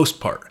 For the most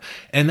part.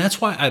 And that's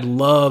why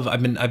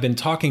I've been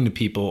talking to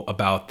people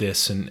about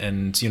this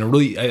and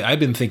really I've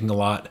been thinking a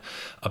lot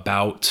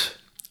about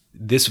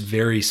this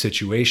very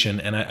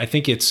situation. And I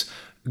think it's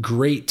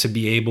great to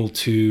be able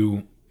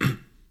to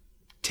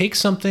take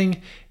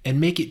something and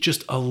make it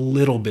just a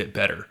little bit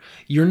better.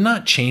 You're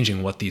not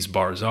changing what these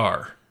bars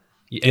are.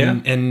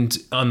 And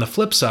on the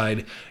flip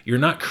side, you're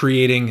not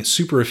creating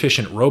super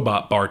efficient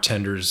robot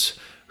bartenders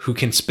who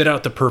can spit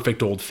out the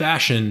perfect old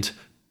fashioned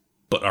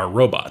but are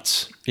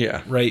robots.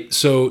 Yeah. Right.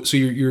 So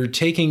you're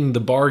taking the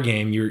bar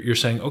game. You're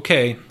saying,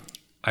 okay,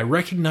 I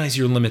recognize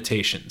your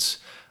limitations.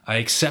 I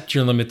accept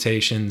your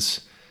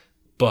limitations,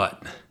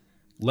 but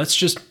let's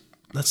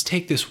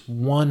take this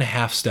one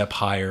half step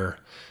higher,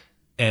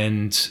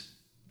 and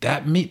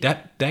that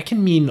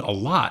can mean a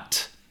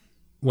lot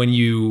when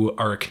you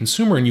are a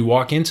consumer and you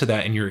walk into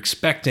that and you're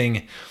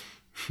expecting,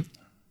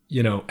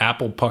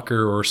 apple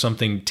pucker or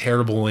something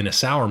terrible in a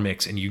sour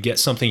mix, and you get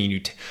something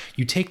and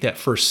you take that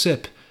first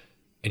sip.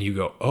 And you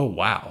go, oh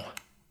wow,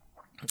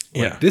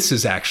 this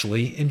is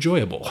actually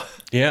enjoyable.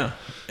 Yeah,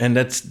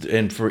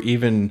 and for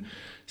even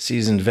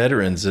seasoned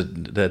veterans,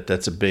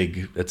 that's a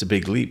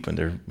big leap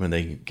when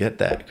they get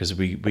that, because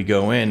we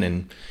go in,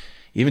 and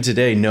even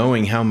today,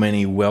 knowing how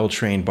many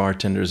well-trained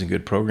bartenders and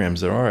good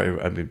programs there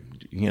are, I mean,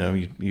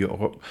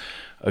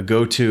 a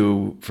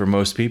go-to for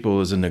most people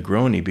is a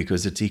Negroni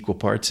because it's equal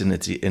parts and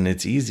it's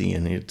easy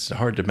and it's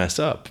hard to mess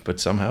up, but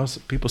somehow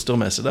people still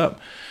mess it up.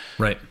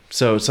 Right.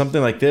 So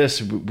something like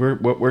this,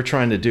 what we're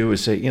trying to do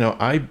is say,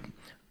 I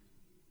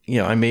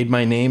made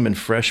my name in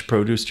fresh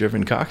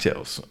produce-driven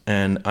cocktails,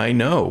 and I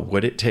know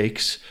what it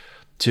takes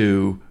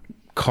to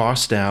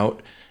cost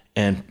out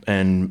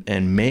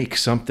and make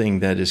something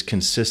that is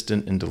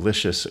consistent and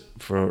delicious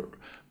for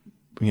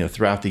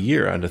throughout the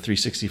year on a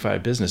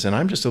 365 business. And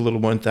I'm just a little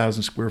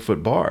 1,000 square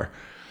foot bar.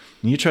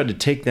 And you try to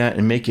take that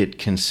and make it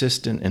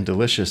consistent and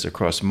delicious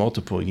across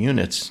multiple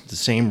units, the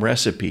same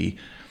recipe,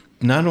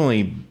 not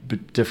only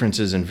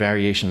differences and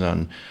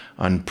variations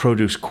on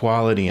produce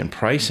quality and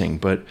pricing,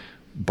 but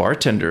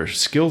bartender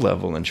skill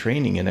level and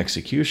training and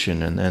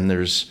execution. And then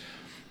there's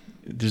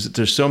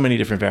so many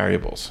different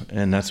variables.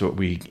 And that's what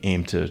we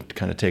aim to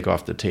kind of take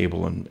off the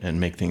table and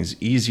make things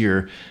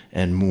easier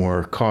and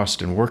more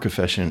cost and work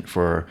efficient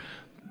for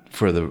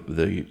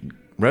the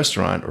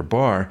restaurant or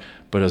bar,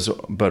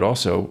 but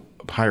also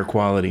higher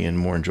quality and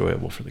more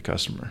enjoyable for the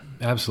customer.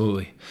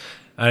 Absolutely.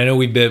 I know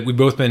we've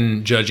both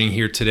been judging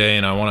here today,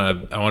 and I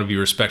want to be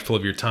respectful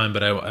of your time,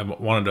 but I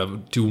wanted to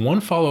do one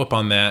follow up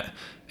on that,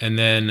 and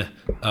then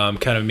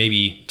kind of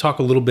maybe talk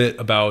a little bit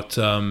about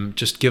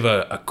just give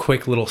a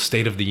quick little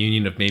state of the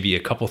union of maybe a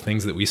couple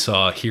things that we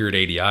saw here at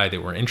ADI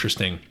that were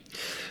interesting.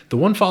 The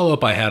one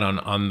follow-up I had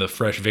on the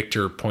Fresh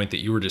Victor point that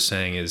you were just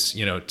saying is,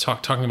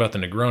 talking about the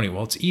Negroni.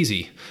 Well, it's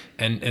easy.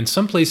 And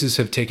some places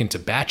have taken to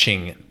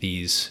batching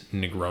these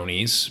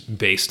Negronis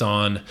based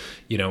on,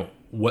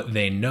 what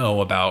they know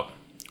about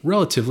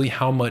relatively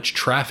how much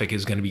traffic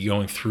is going to be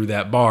going through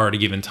that bar at a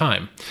given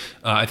time.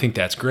 I think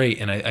that's great.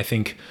 And I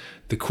think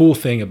the cool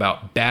thing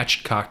about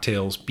batched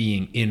cocktails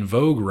being in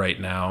vogue right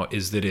now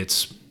is that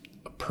it's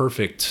a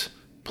perfect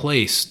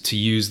place to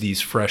use these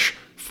fresh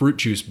fruit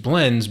juice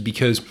blends,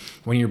 because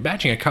when you're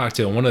batching a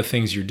cocktail, one of the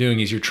things you're doing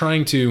is you're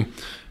trying to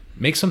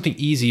make something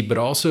easy, but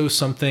also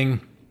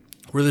something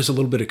where there's a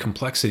little bit of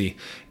complexity.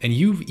 And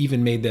you've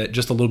even made that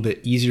just a little bit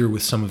easier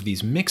with some of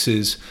these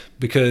mixes,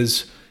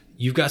 because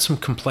you've got some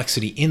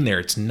complexity in there.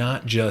 It's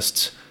not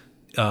just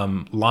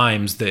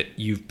limes that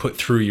you've put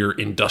through your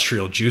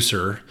industrial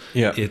juicer.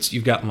 Yeah.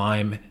 You've got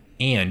lime,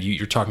 and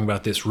you're talking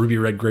about this ruby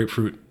red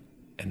grapefruit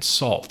and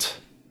salt,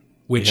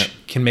 which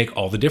can make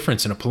all the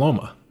difference in a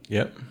Paloma.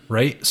 Yep.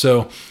 Right?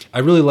 So I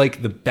really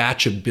like the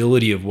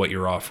batchability of what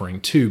you're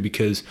offering too,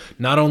 because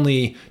not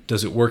only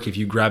does it work if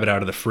you grab it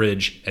out of the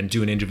fridge and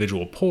do an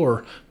individual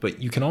pour,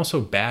 but you can also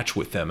batch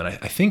with them. And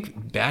I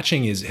think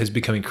batching has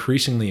become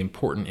increasingly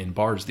important in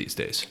bars these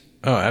days.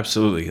 Oh,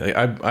 absolutely.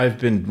 I've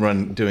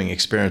been doing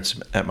experiments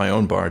at my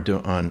own bar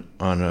on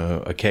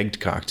a kegged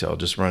cocktail,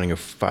 just running a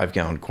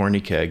 5-gallon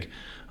corny keg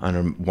on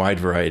a wide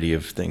variety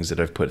of things that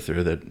I've put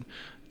through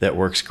that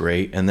works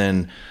great. And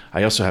then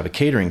I also have a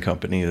catering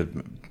company,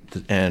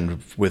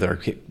 and with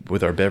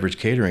our beverage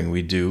catering,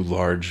 we do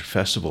large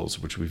festivals,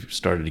 which we've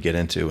started to get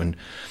into. And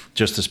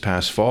just this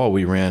past fall,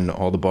 we ran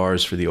all the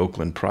bars for the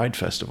Oakland Pride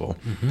Festival,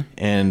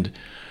 and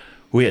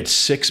we had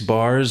 6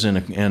 bars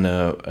and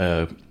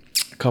a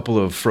couple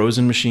of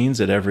frozen machines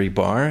at every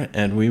bar,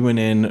 and we went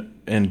in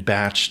and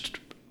batched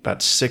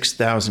about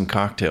 6,000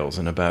 cocktails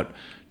in about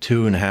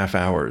 2.5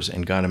 hours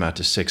and got them out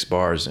to 6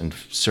 bars and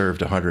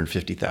served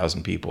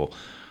 150,000 people.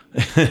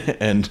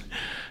 And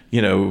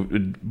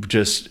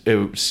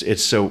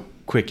it's so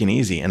quick and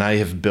easy. And I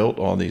have built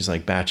all these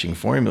like batching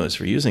formulas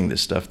for using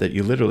this stuff that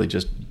you literally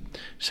just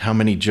how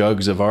many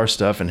jugs of our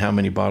stuff and how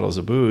many bottles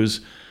of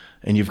booze,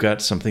 and you've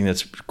got something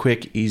that's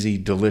quick, easy,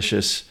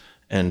 delicious,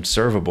 and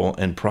servable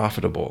and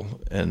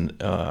profitable.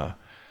 And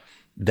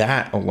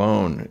that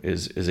alone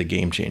is a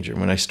game changer.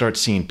 When I start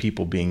seeing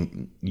people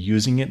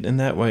using it in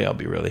that way, I'll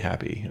be really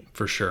happy.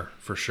 For sure.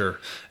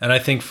 And I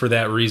think for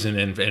that reason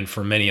and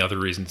for many other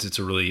reasons, it's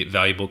a really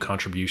valuable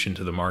contribution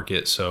to the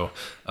market. So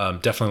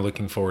definitely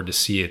looking forward to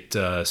see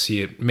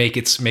it make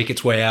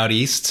its way out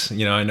east.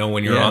 I know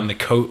when you're on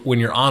when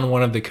you're on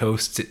one of the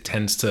coasts, it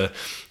tends to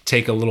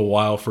take a little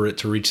while for it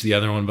to reach the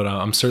other one, but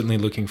I'm certainly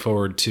looking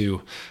forward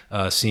to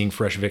seeing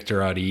Fresh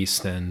Victor out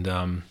east,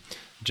 and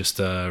just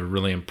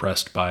really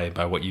impressed by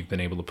what you've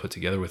been able to put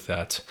together with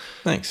that.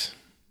 Thanks.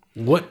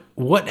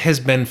 What has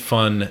been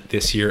fun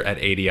this year at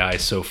ADI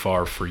so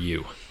far for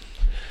you?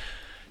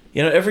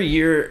 Every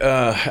year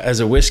as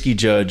a whiskey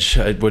judge,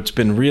 what's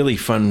been really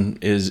fun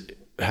is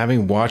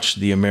having watched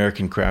the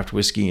American craft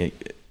whiskey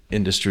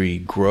industry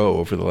grow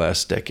over the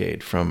last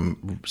decade,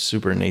 from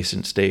super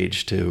nascent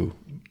stage to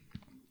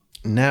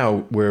now,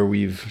 where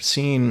we've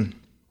seen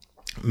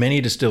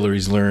many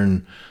distilleries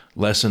learn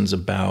lessons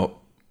about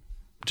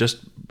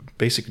just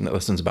basic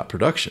lessons about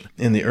production.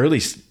 In the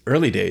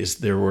early days,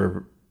 there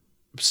was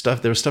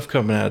stuff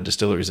coming out of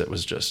distilleries that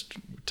was just,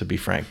 to be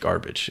frank,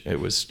 garbage. It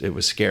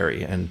was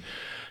scary, and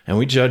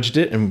we judged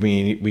it, and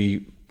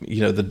we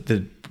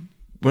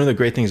one of the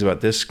great things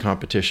about this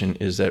competition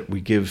is that we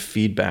give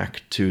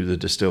feedback to the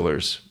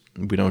distillers.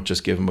 We don't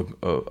just give them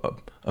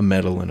a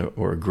medal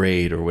or a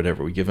grade or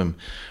whatever. We give them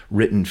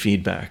written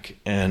feedback.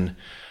 And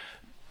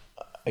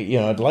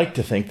I'd like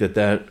to think that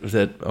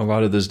a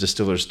lot of those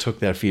distillers took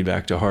that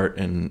feedback to heart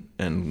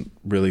and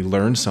really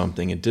learned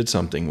something and did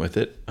something with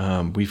it.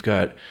 We've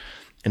got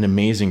an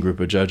amazing group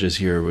of judges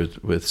here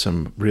with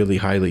some really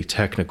highly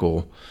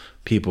technical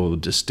people,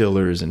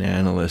 distillers and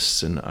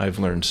analysts, and I've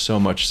learned so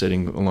much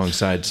sitting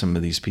alongside some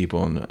of these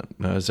people. And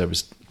as I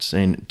was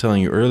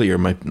telling you earlier,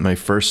 my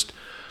first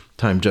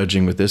time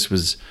judging with this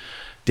was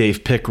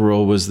Dave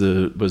Pickerel was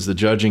the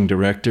judging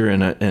director,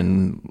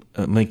 and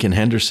Lincoln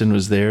Henderson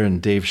was there,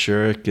 and Dave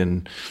Shurick,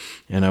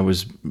 and I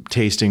was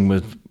tasting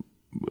with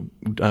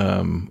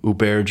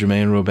Hubert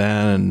Germain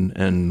Robin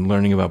and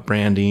learning about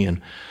brandy,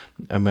 and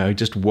I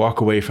just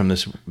walk away from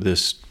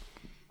this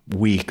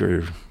week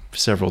or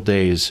several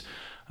days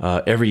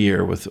every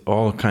year with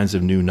all kinds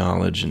of new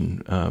knowledge.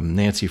 And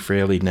Nancy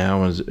Fraley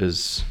now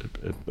is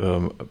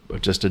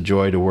just a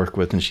joy to work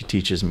with, and she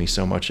teaches me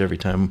so much every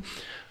time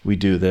we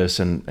do this.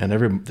 And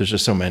there's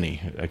just so many.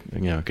 I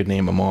could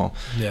name them all.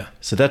 Yeah.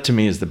 So that to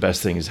me is the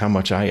best thing, is how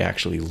much I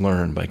actually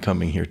learn by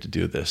coming here to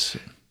do this.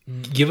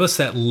 Give us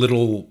that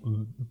little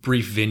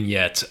brief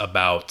vignette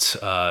about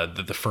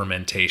the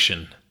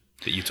fermentation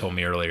that you told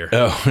me earlier.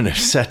 Oh, and I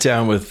sat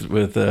down with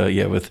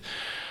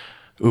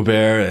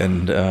Hubert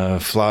and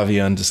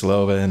Flavia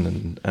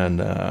Andislova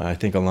and I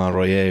think Alain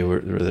Royer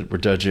were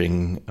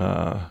judging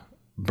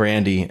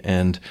brandy,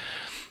 and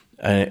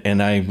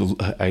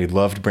I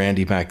loved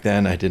brandy back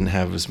then. I didn't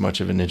have as much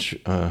of an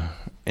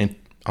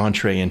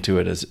entree into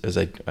it as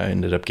I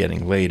ended up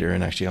getting later.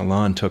 And actually,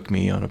 Alain took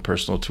me on a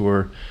personal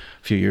tour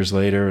a few years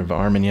later of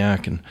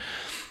Armagnac.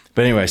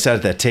 But anyway, I sat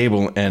at that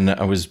table, and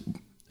I was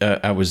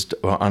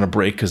on a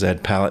break because I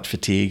had palate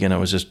fatigue, and I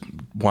was just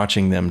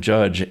watching them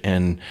judge,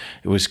 and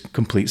it was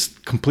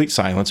complete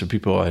silence. For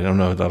people, I don't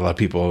know that a lot of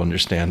people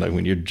understand, like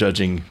when you're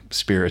judging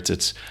spirits,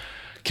 it's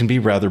can be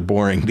rather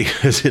boring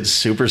because it's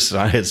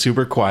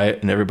super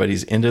quiet and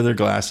everybody's into their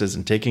glasses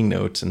and taking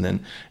notes, and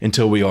then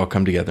until we all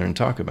come together and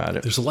talk about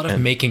it. There's a lot of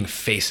making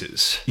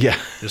faces. Yeah.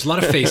 There's a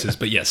lot of faces,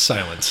 but yes,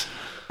 silence.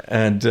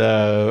 And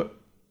all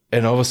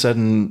of a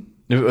sudden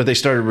they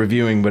started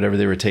reviewing whatever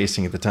they were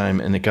tasting at the time,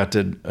 and it got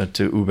to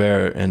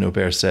Hubert, and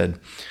Hubert said,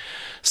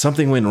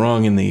 something went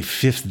wrong in the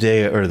fifth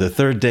day or the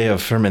third day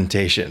of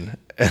fermentation.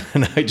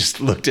 And I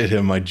just looked at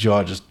him, my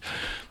jaw just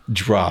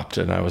dropped,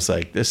 and I was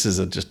like, this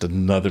is just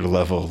another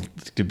level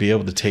to be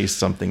able to taste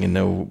something and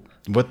know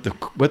what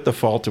the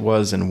fault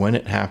was and when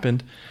it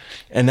happened.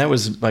 And that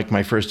was like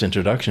my first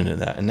introduction to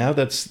that. And now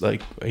that's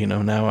like,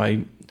 now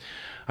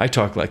I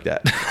talk like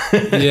that.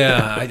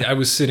 Yeah, I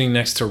was sitting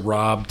next to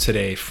Rob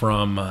today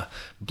from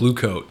Blue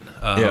Coat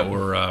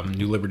or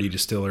New Liberty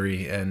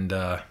Distillery, and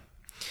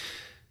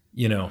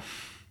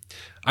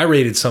I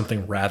rated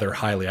something rather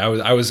highly. I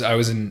was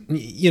in, and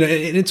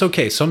it's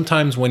okay.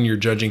 Sometimes when you're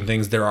judging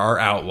things, there are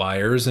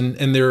outliers,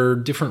 and there are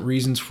different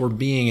reasons for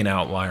being an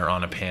outlier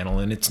on a panel.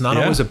 And it's not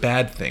always a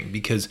bad thing,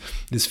 because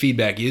this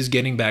feedback is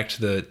getting back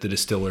to the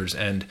distillers.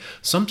 And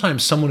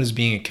sometimes someone is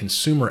being a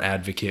consumer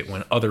advocate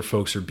when other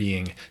folks are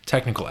being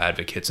technical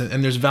advocates.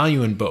 And there's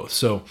value in both.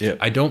 So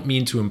I don't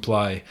mean to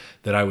imply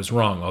that I was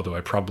wrong, although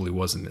I probably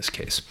was in this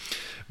case.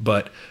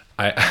 But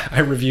I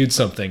reviewed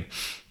something.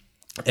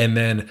 And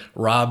then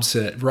Rob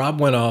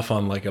went off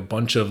on like a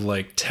bunch of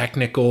like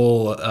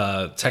technical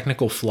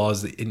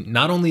flaws.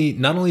 Not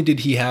only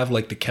did he have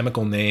like the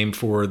chemical name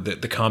for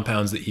the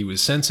compounds that he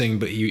was sensing,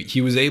 but he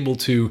was able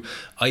to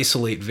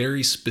isolate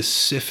very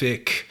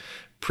specific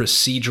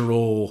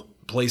procedural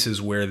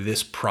places where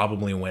this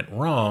probably went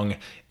wrong.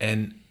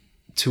 And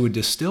to a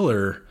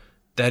distiller,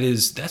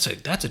 that's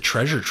a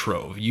treasure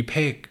trove. You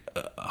pay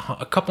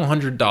a couple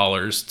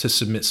 $100 to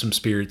submit some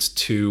spirits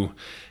to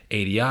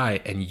ADI,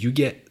 and you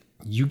get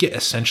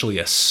essentially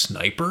a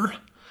sniper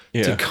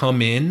to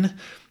come in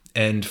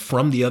and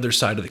from the other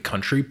side of the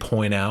country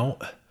point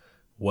out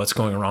what's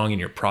going wrong in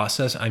your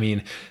process. I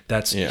mean,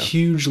 that's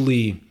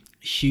hugely,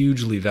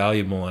 hugely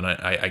valuable. And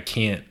I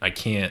can't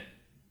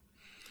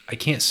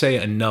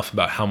say enough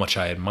about how much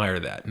I admire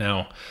that.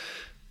 Now,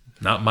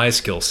 not my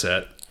skill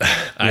set.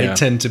 I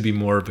tend to be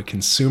more of a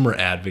consumer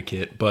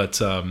advocate,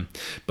 but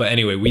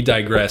anyway, we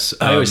digress.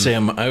 I always say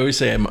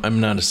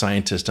I'm not a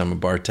scientist. I'm a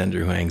bartender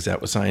who hangs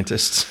out with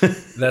scientists.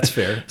 That's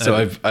fair. So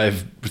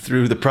I've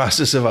through the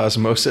process of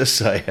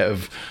osmosis, I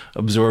have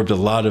absorbed a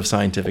lot of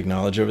scientific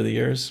knowledge over the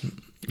years.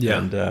 Yeah,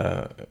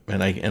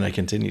 and I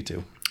continue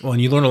to. Well,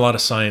 and you learn a lot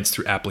of science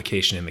through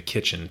application in the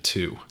kitchen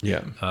too.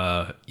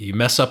 Yeah. You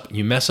mess up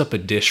a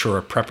dish or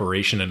a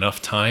preparation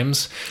enough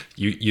times,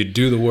 you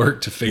do the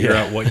work to figure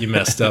out what you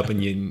messed up,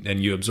 and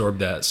you absorb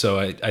that. So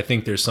I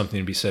think there's something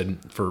to be said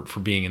for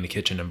being in the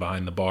kitchen and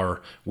behind the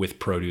bar with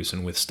produce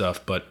and with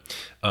stuff. But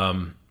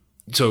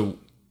so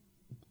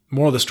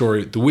moral of the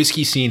story, the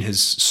whiskey scene has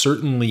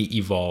certainly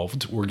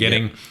evolved. We're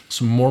getting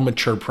some more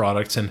mature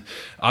products, and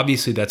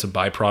obviously that's a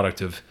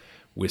byproduct of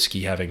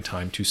whiskey having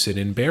time to sit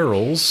in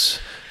barrels.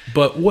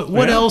 But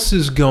what else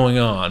is going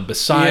on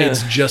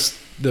besides just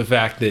the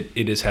fact that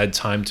it has had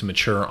time to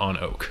mature on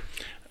oak?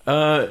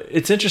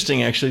 It's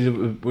interesting,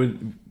 actually.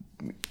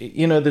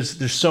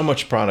 There's so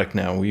much product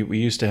now. We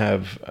used to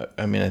have,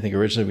 I think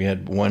originally we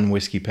had one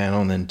whiskey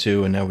panel and then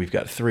two, and now we've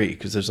got three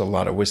because there's a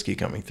lot of whiskey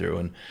coming through.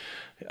 And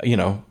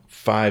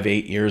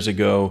 5-8 years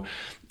ago,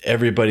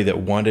 everybody that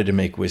wanted to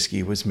make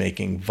whiskey was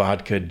making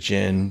vodka,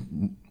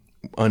 gin,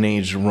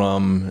 unaged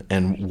rum,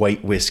 and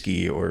white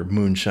whiskey or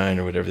moonshine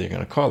or whatever they're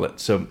going to call it.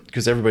 So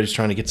because everybody's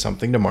trying to get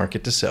something to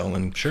market to sell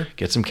and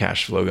get some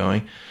cash flow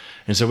going.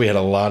 And so we had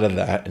a lot of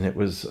that, and it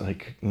was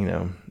like,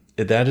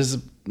 that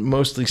has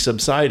mostly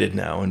subsided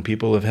now, and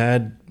people have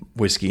had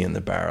whiskey in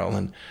the barrel.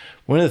 And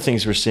one of the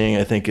things we're seeing,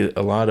 I think,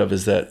 a lot of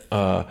is that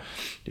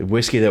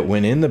whiskey that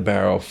went in the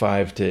barrel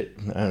 4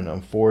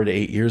 to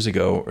 8 years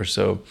ago or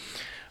so,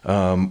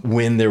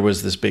 when there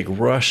was this big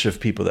rush of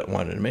people that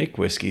wanted to make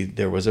whiskey,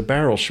 there was a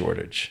barrel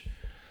shortage.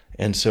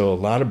 And so a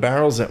lot of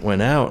barrels that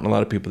went out, and a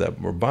lot of people that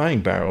were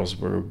buying barrels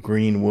were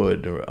green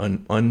wood or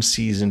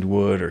unseasoned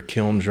wood or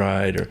kiln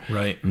dried or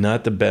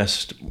not the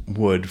best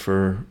wood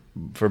for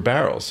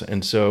barrels.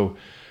 And so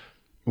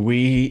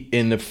we,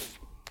 in the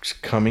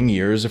coming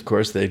years, of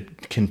course, they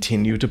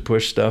continue to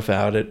push stuff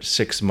out at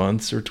 6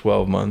 months or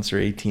 12 months or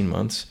 18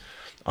 months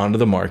onto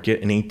the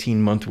market, an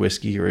 18-month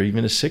whiskey or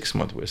even a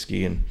 6-month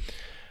whiskey. And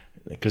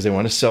because they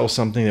want to sell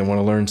something, they want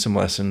to learn some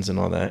lessons and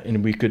all that.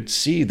 And we could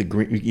see the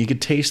green, you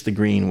could taste the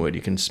green wood,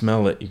 you can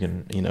smell it, you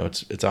can,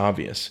 it's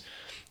obvious.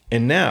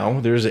 And now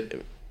there's a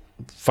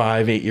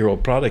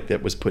 5-8-year-old product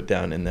that was put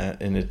down in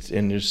that, and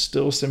there's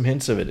still some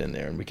hints of it in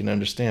there, and we can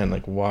understand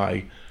like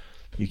why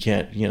you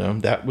can't,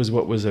 that was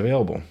what was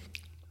available.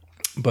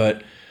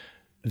 But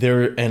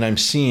and I'm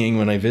seeing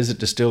when I visit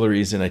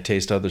distilleries and I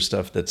taste other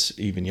stuff that's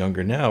even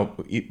younger now,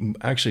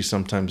 actually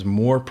sometimes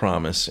more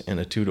promise in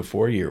a 2 to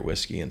 4 year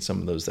whiskey, and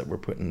some of those that were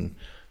put in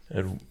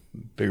a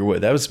bigger way.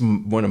 That was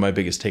one of my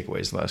biggest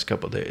takeaways the last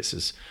couple of days,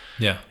 is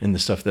in the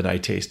stuff that I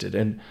tasted.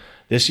 And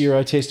this year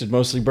I tasted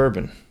mostly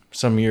bourbon.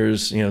 some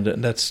years,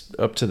 that's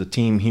up to the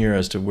team here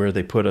as to where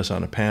they put us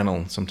on a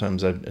panel.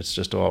 Sometimes it's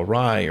just all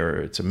rye,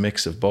 or it's a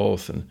mix of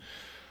both. And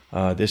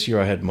this year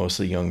I had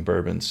mostly young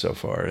bourbons so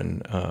far,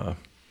 and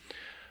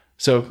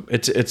so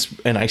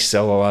and I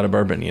sell a lot of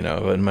bourbon.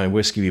 In my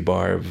whiskey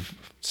bar of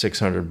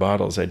 600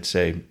 bottles, I'd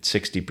say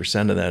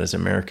 60% of that is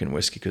American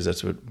whiskey, because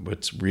that's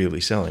what's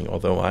really selling.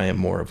 Although I am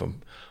more of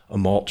a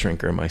malt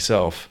drinker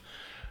myself.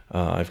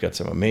 I've got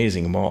some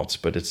amazing malts,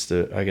 but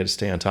I got to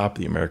stay on top of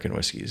the American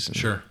whiskeys. And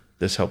sure.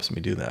 This helps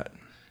me do that.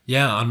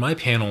 Yeah, on my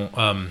panel,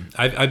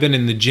 I've been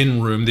in the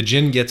gin room. The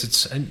gin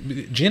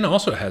gin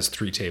also has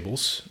 3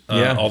 tables.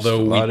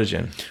 Although a lot of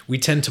gin. We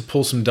tend to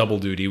pull some double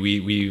duty.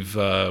 We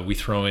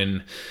throw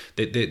in.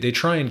 They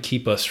try and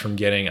keep us from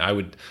getting. I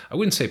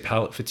wouldn't say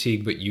palate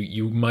fatigue, but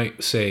you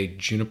might say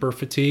juniper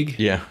fatigue.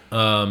 Yeah.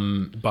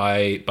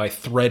 By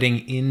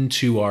threading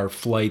into our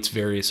flights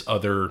various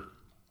other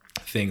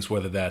things,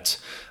 whether that's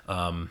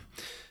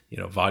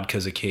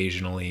vodkas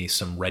occasionally,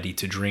 some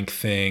ready-to-drink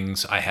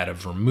things. I had a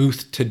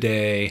vermouth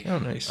today. Oh,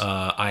 nice.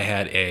 I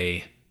had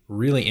a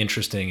really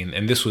interesting,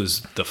 and this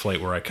was the flight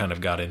where I kind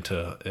of got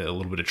into a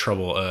little bit of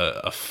trouble,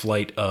 a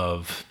flight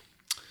of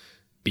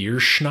beer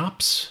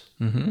schnapps,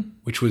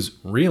 which was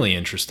really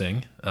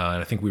interesting.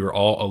 And I think we were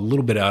all a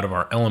little bit out of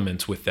our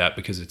elements with that,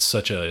 because it's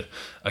such a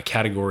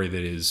category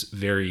that is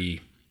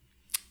very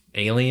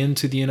alien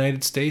to the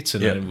United States.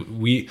 And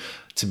we,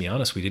 to be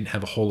honest, we didn't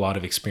have a whole lot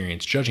of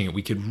experience judging it.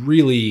 We could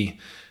really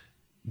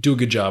do a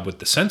good job with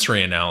the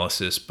sensory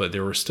analysis, but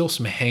there were still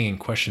some hanging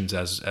questions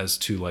as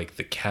to like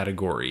the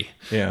category,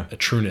 a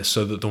trueness.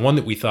 So the one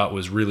that we thought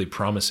was really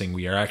promising,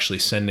 we are actually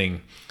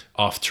sending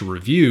off to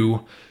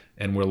review,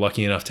 and we're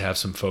lucky enough to have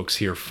some folks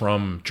here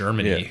from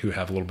Germany who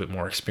have a little bit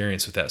more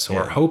experience with that. So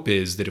our hope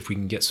is that if we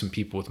can get some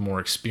people with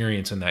more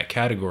experience in that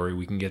category,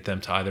 we can get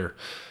them to either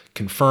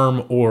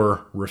confirm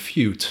or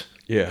refute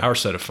our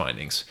set of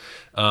findings.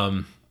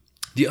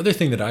 The other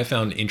thing that I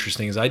found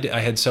interesting is I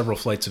had several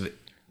flights of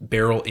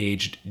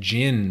barrel-aged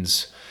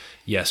gins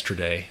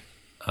yesterday,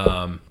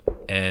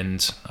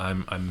 and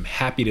I'm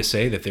happy to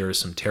say that there is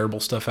some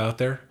terrible stuff out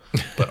there,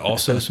 but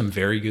also some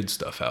very good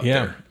stuff out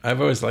there. I've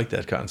always liked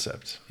that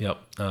concept. Yep.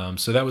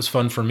 So that was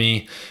fun for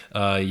me.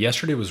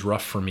 Yesterday was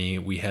rough for me.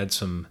 We had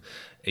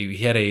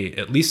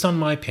at least on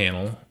my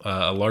panel,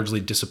 a largely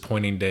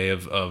disappointing day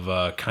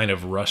of kind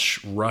of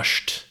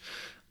rushed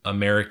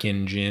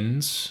American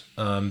gins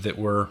that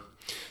were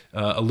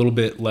a little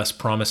bit less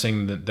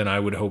promising than I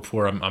would hope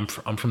for. I'm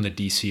from the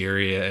DC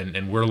area,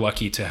 and we're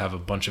lucky to have a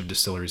bunch of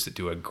distilleries that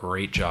do a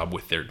great job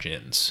with their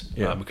gins,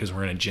 because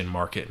we're in a gin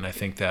market, and I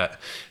think that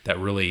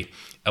really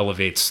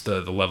elevates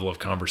the level of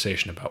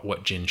conversation about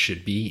what gin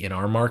should be in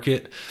our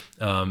market.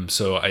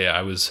 So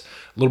I was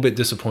a little bit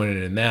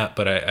disappointed in that,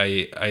 but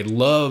I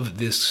love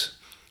this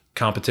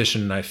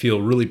competition, and I feel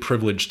really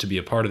privileged to be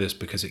a part of this,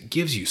 because it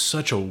gives you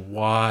such a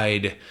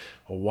wide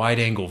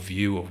angle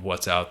view of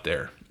what's out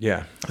there.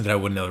 Yeah. That I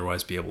wouldn't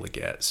otherwise be able to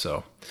get.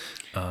 So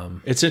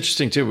it's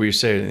interesting too, where you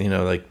say,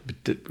 like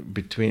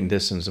between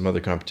this and some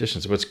other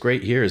competitions, what's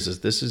great here is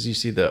you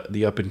see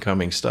the up and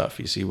coming stuff.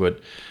 You see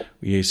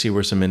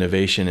where some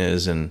innovation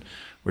is, and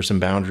where some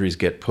boundaries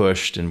get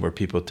pushed, and where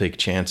people take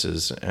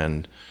chances,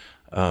 and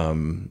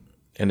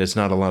it's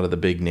not a lot of the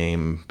big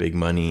name, big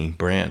money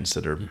brands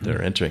that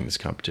are entering this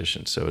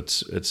competition. So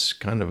it's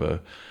kind of a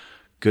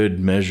good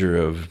measure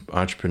of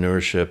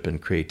entrepreneurship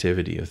and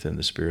creativity within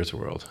the spirits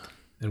world.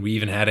 And we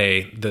even had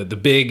the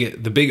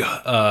big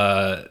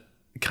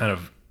kind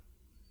of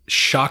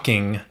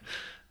shocking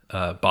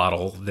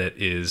bottle that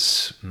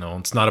is, no,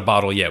 it's not a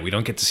bottle yet. We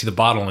don't get to see the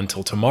bottle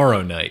until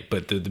tomorrow night.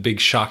 But the big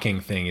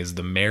shocking thing is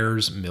the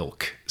Mare's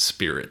Milk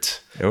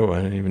Spirit. Oh, I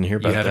didn't even hear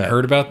about that. You haven't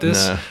heard about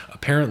this? Nah.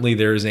 Apparently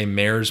there is a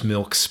Mare's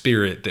Milk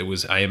Spirit that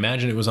was, I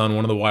imagine it was on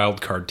one of the wild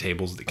card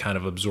tables that kind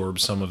of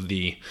absorbs some of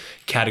the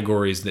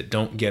categories that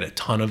don't get a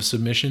ton of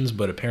submissions.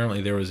 But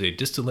apparently there was a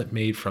distillate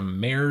made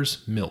from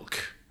mare's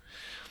milk.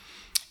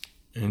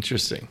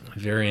 Interesting.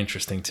 Very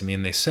interesting to me.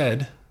 And they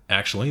said,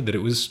 actually, that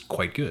it was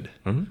quite good,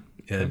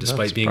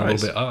 despite being a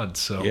little bit odd.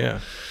 So,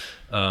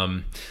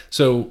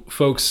 so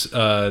folks,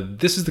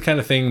 this is the kind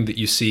of thing that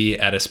you see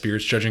at a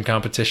spirits judging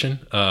competition.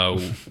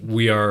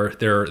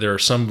 There are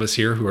some of us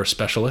here who are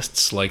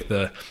specialists, like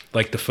the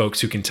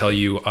folks who can tell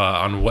you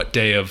on what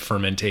day of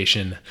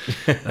fermentation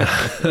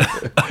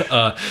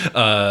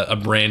a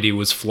brandy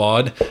was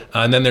flawed.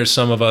 And then there's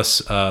some of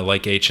us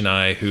like H and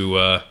I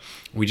who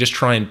we just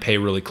try and pay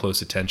really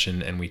close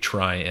attention, and we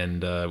try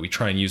and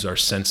use our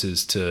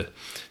senses to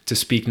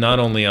speak not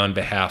only on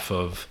behalf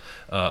of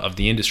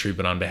the industry,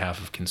 but on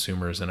behalf of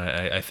consumers. And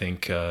I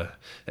think, at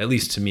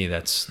least to me,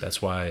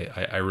 that's why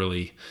I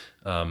really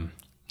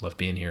love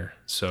being here.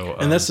 So,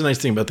 and that's the nice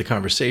thing about the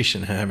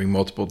conversation, having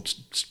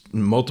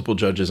multiple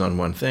judges on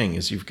one thing,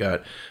 is you've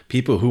got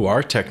people who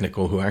are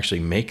technical, who actually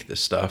make the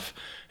stuff,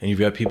 and you've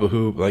got people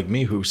who, like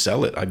me, who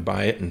sell it. I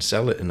buy it and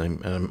sell it, and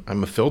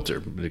I'm a filter,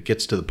 but it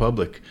gets to the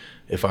public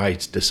if I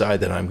decide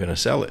that I'm going to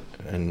sell it,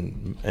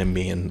 and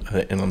me and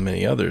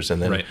many others.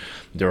 And then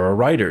there are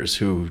writers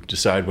who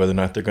decide whether or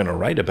not they're going to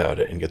write about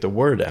it and get the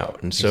word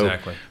out. And so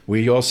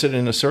we all sit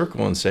in a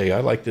circle and say, I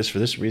like this for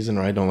this reason,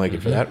 or I don't like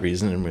it for that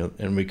reason,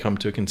 and we come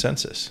to a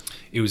consensus.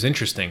 It was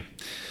interesting.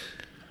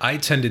 I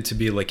tended to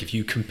be like, if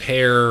you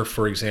compare,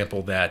 for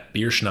example, that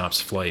beer schnapps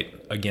flight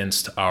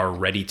against our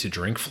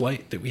ready-to-drink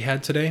flight that we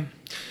had today,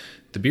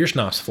 the beer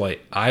schnapps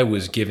flight, I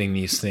was giving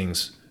these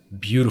things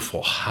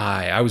beautiful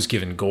high. I was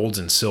giving golds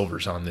and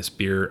silvers on this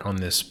beer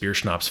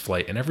schnapps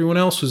flight, and everyone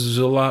else was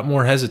a lot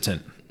more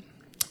hesitant.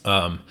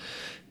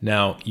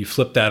 Now you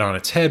flip that on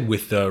its head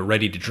with the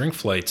ready-to-drink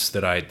flights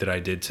that I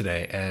did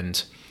today,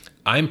 and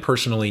I'm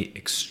personally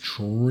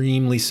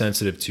extremely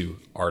sensitive to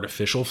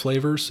artificial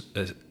flavors,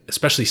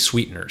 especially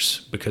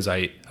sweeteners, because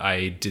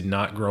I did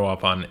not grow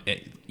up on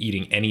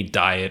eating any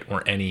diet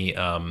or any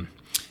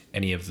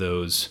of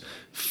those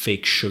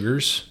fake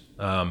sugars.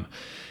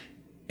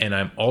 And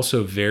I'm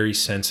also very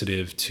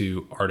sensitive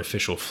to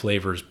artificial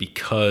flavors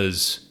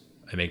because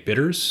I make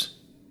bitters,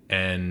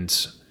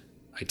 and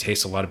I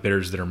taste a lot of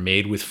bitters that are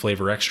made with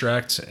flavor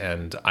extracts,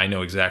 and I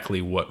know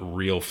exactly what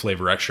real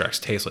flavor extracts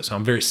taste like. So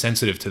I'm very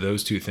sensitive to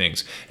those two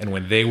things. And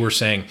when they were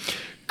saying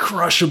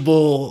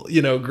crushable,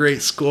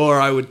 great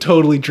score, I would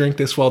totally drink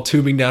this while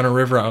tubing down a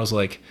river, I was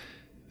like,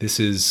 this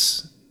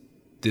is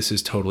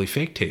totally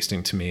fake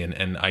tasting to me,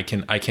 and I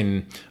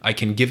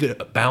can give it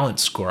a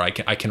balanced score. I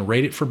can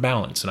rate it for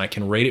balance, and I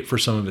can rate it for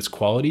some of its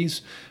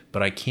qualities,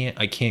 but I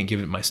can't give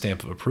it my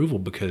stamp of approval,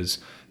 because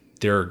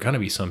there are going to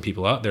be some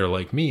people out there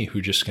like me who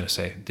are just going to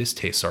say this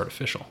tastes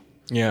artificial.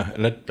 Yeah,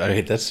 and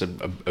that's a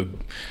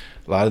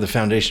lot of the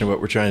foundation of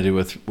what we're trying to do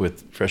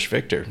with Fresh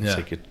Victor. It's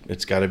like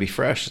it's got to be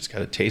fresh. It's got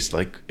to taste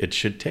like it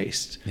should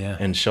taste. Yeah.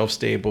 And shelf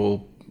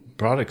stable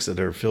products that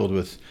are filled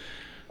with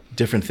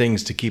different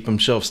things to keep them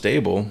shelf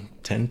stable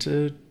tend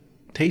to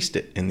taste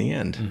it in the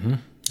end. Mm-hmm.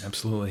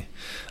 Absolutely.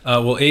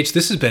 Well, H,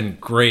 this has been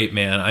great,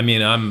 man. I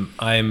mean,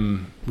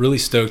 I'm really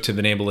stoked to have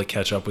been able to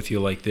catch up with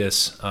you like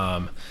this.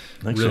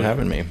 Thanks for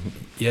having me.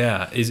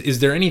 Yeah. Is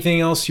there anything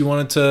else you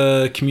wanted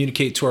to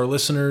communicate to our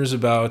listeners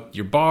about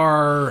your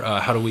bar?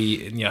 How do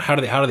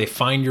they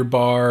find your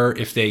bar?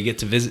 If they get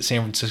to visit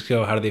San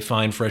Francisco, how do they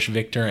find Fresh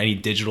Victor? Any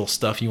digital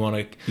stuff you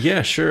want to?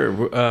 Yeah, sure.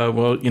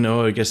 Well,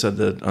 I guess on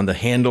the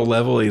handle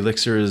level,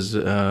 Elixir is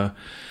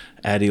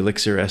at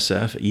Elixir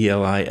SF,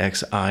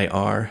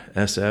 ELIXIR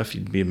SF.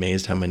 You'd be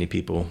amazed how many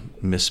people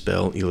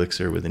misspell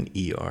Elixir with an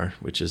ER,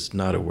 which is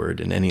not a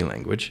word in any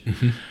language.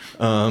 Mm-hmm.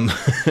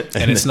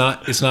 And it's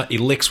not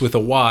Elix with a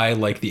Y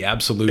like the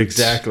absolute.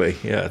 Exactly.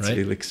 Yeah, it's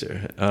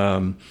Elixir.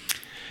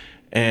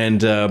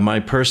 And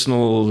my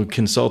personal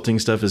consulting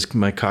stuff is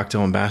my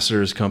Cocktail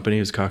Ambassadors company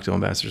is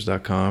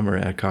cocktailambasadors.com, or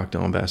at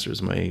Cocktail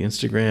Ambassadors my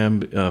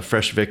Instagram.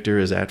 Fresh Victor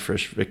is at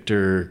Fresh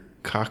Victor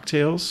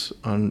Cocktails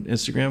on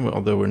Instagram,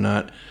 although we're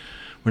not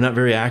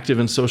very active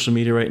in social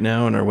media right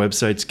now, and our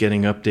website's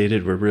getting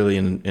updated. We're really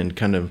in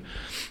kind of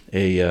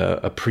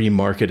a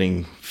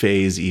pre-marketing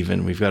phase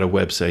even. We've got a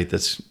website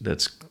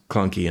that's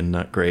clunky and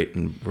not great,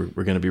 and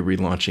we're going to be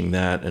relaunching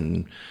that.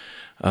 And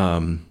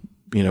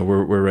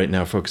we're right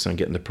now focused on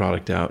getting the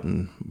product out,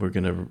 and we're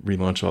going to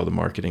relaunch all the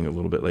marketing a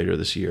little bit later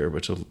this year,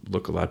 which will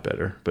look a lot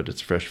better. But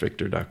it's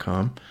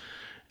freshvictor.com.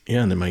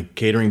 Yeah, and then my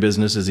catering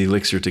business is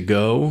Elixir to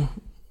Go,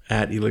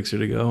 at Elixir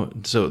to Go.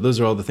 So those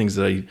are all the things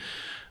that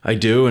I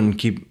do and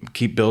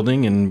keep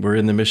building. And we're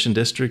in the Mission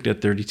District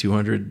at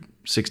 3200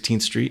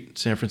 16th Street,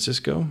 San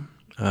Francisco.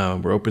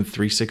 We're open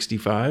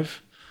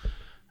 365.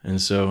 And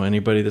so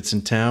anybody that's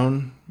in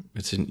town,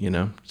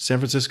 San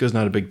Francisco is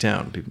not a big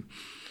town.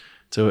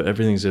 So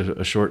everything's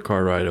a short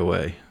car ride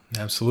away.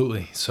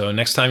 Absolutely. So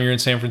next time you're in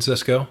San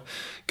Francisco,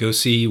 go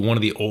see one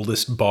of the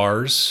oldest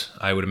bars,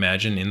 I would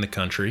imagine, in the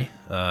country.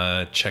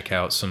 Check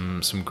out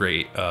some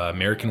great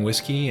American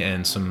whiskey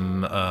and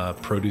some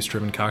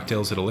produce-driven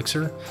cocktails at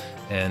Elixir.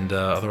 And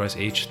otherwise,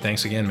 H,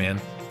 thanks again,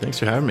 man. Thanks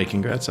for having me.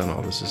 Congrats on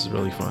all this. This is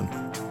really fun.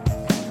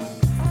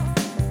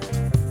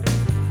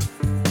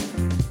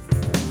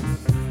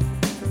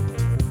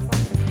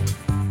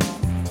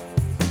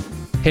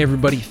 Hey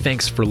everybody,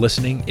 thanks for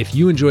listening. If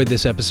you enjoyed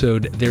this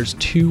episode, there's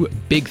two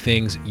big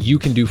things you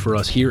can do for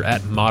us here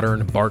at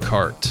Modern Bar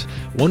Cart.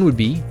 One would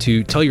be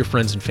to tell your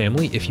friends and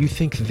family if you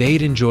think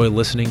they'd enjoy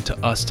listening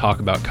to us talk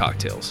about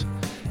cocktails.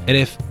 And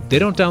if they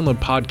don't download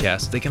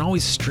podcasts, they can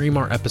always stream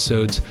our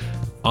episodes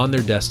on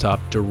their desktop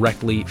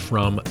directly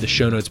from the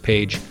show notes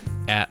page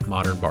at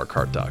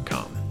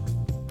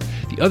modernbarcart.com.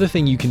 The other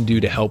thing you can do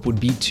to help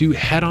would be to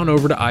head on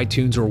over to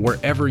iTunes or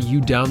wherever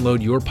you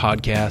download your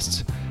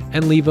podcasts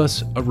and leave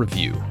us a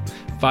review.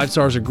 5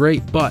 stars are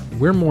great, but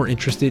we're more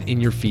interested in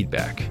your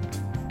feedback.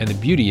 And the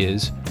beauty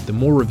is, the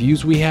more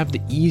reviews we have,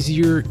 the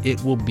easier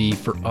it will be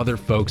for other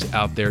folks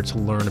out there to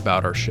learn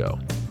about our show.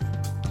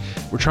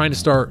 We're trying to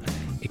start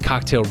a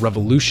cocktail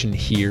revolution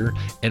here,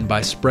 and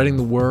by spreading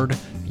the word,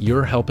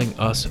 you're helping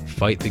us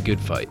fight the good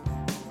fight.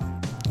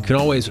 can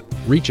always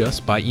reach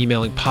us by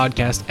emailing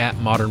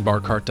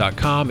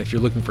podcast@modernbarcart.com if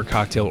you're looking for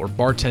cocktail or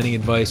bartending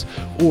advice,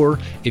 or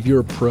if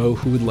you're a pro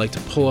who would like to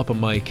pull up a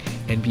mic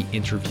and be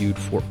interviewed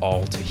for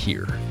all to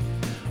hear.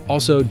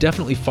 Also,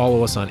 definitely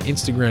follow us on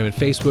Instagram and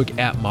Facebook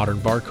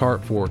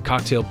 @modernbarcart for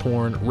cocktail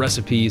porn,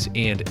 recipes,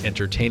 and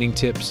entertaining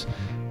tips.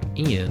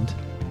 And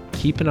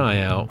keep an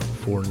eye out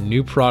for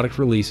new product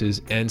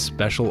releases and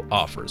special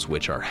offers,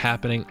 which are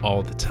happening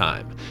all the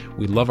time.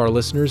 We love our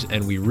listeners,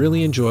 and we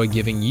really enjoy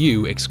giving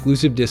you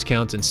exclusive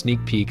discounts and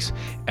sneak peeks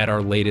at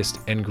our latest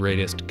and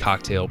greatest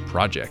cocktail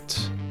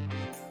projects.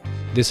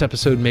 This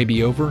episode may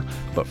be over,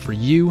 but for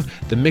you,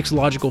 the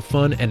mixological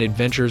fun and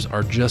adventures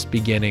are just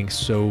beginning,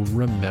 so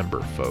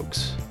remember,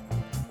 folks,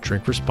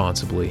 drink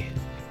responsibly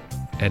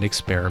and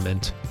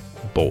experiment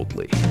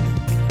boldly.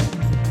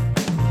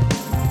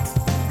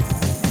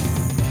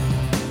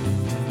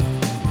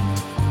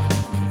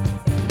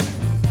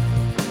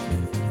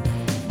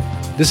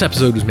 This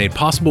episode was made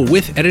possible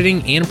with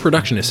editing and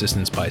production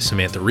assistance by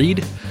Samantha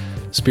Reed,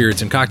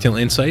 Spirits and Cocktail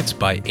Insights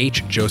by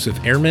H. Joseph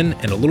Ehrmann,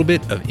 and a little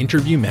bit of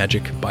interview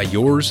magic by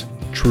yours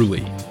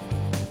truly.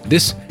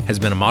 This has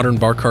been a Modern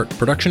Bar Cart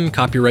production,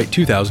 copyright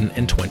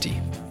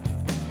 2020.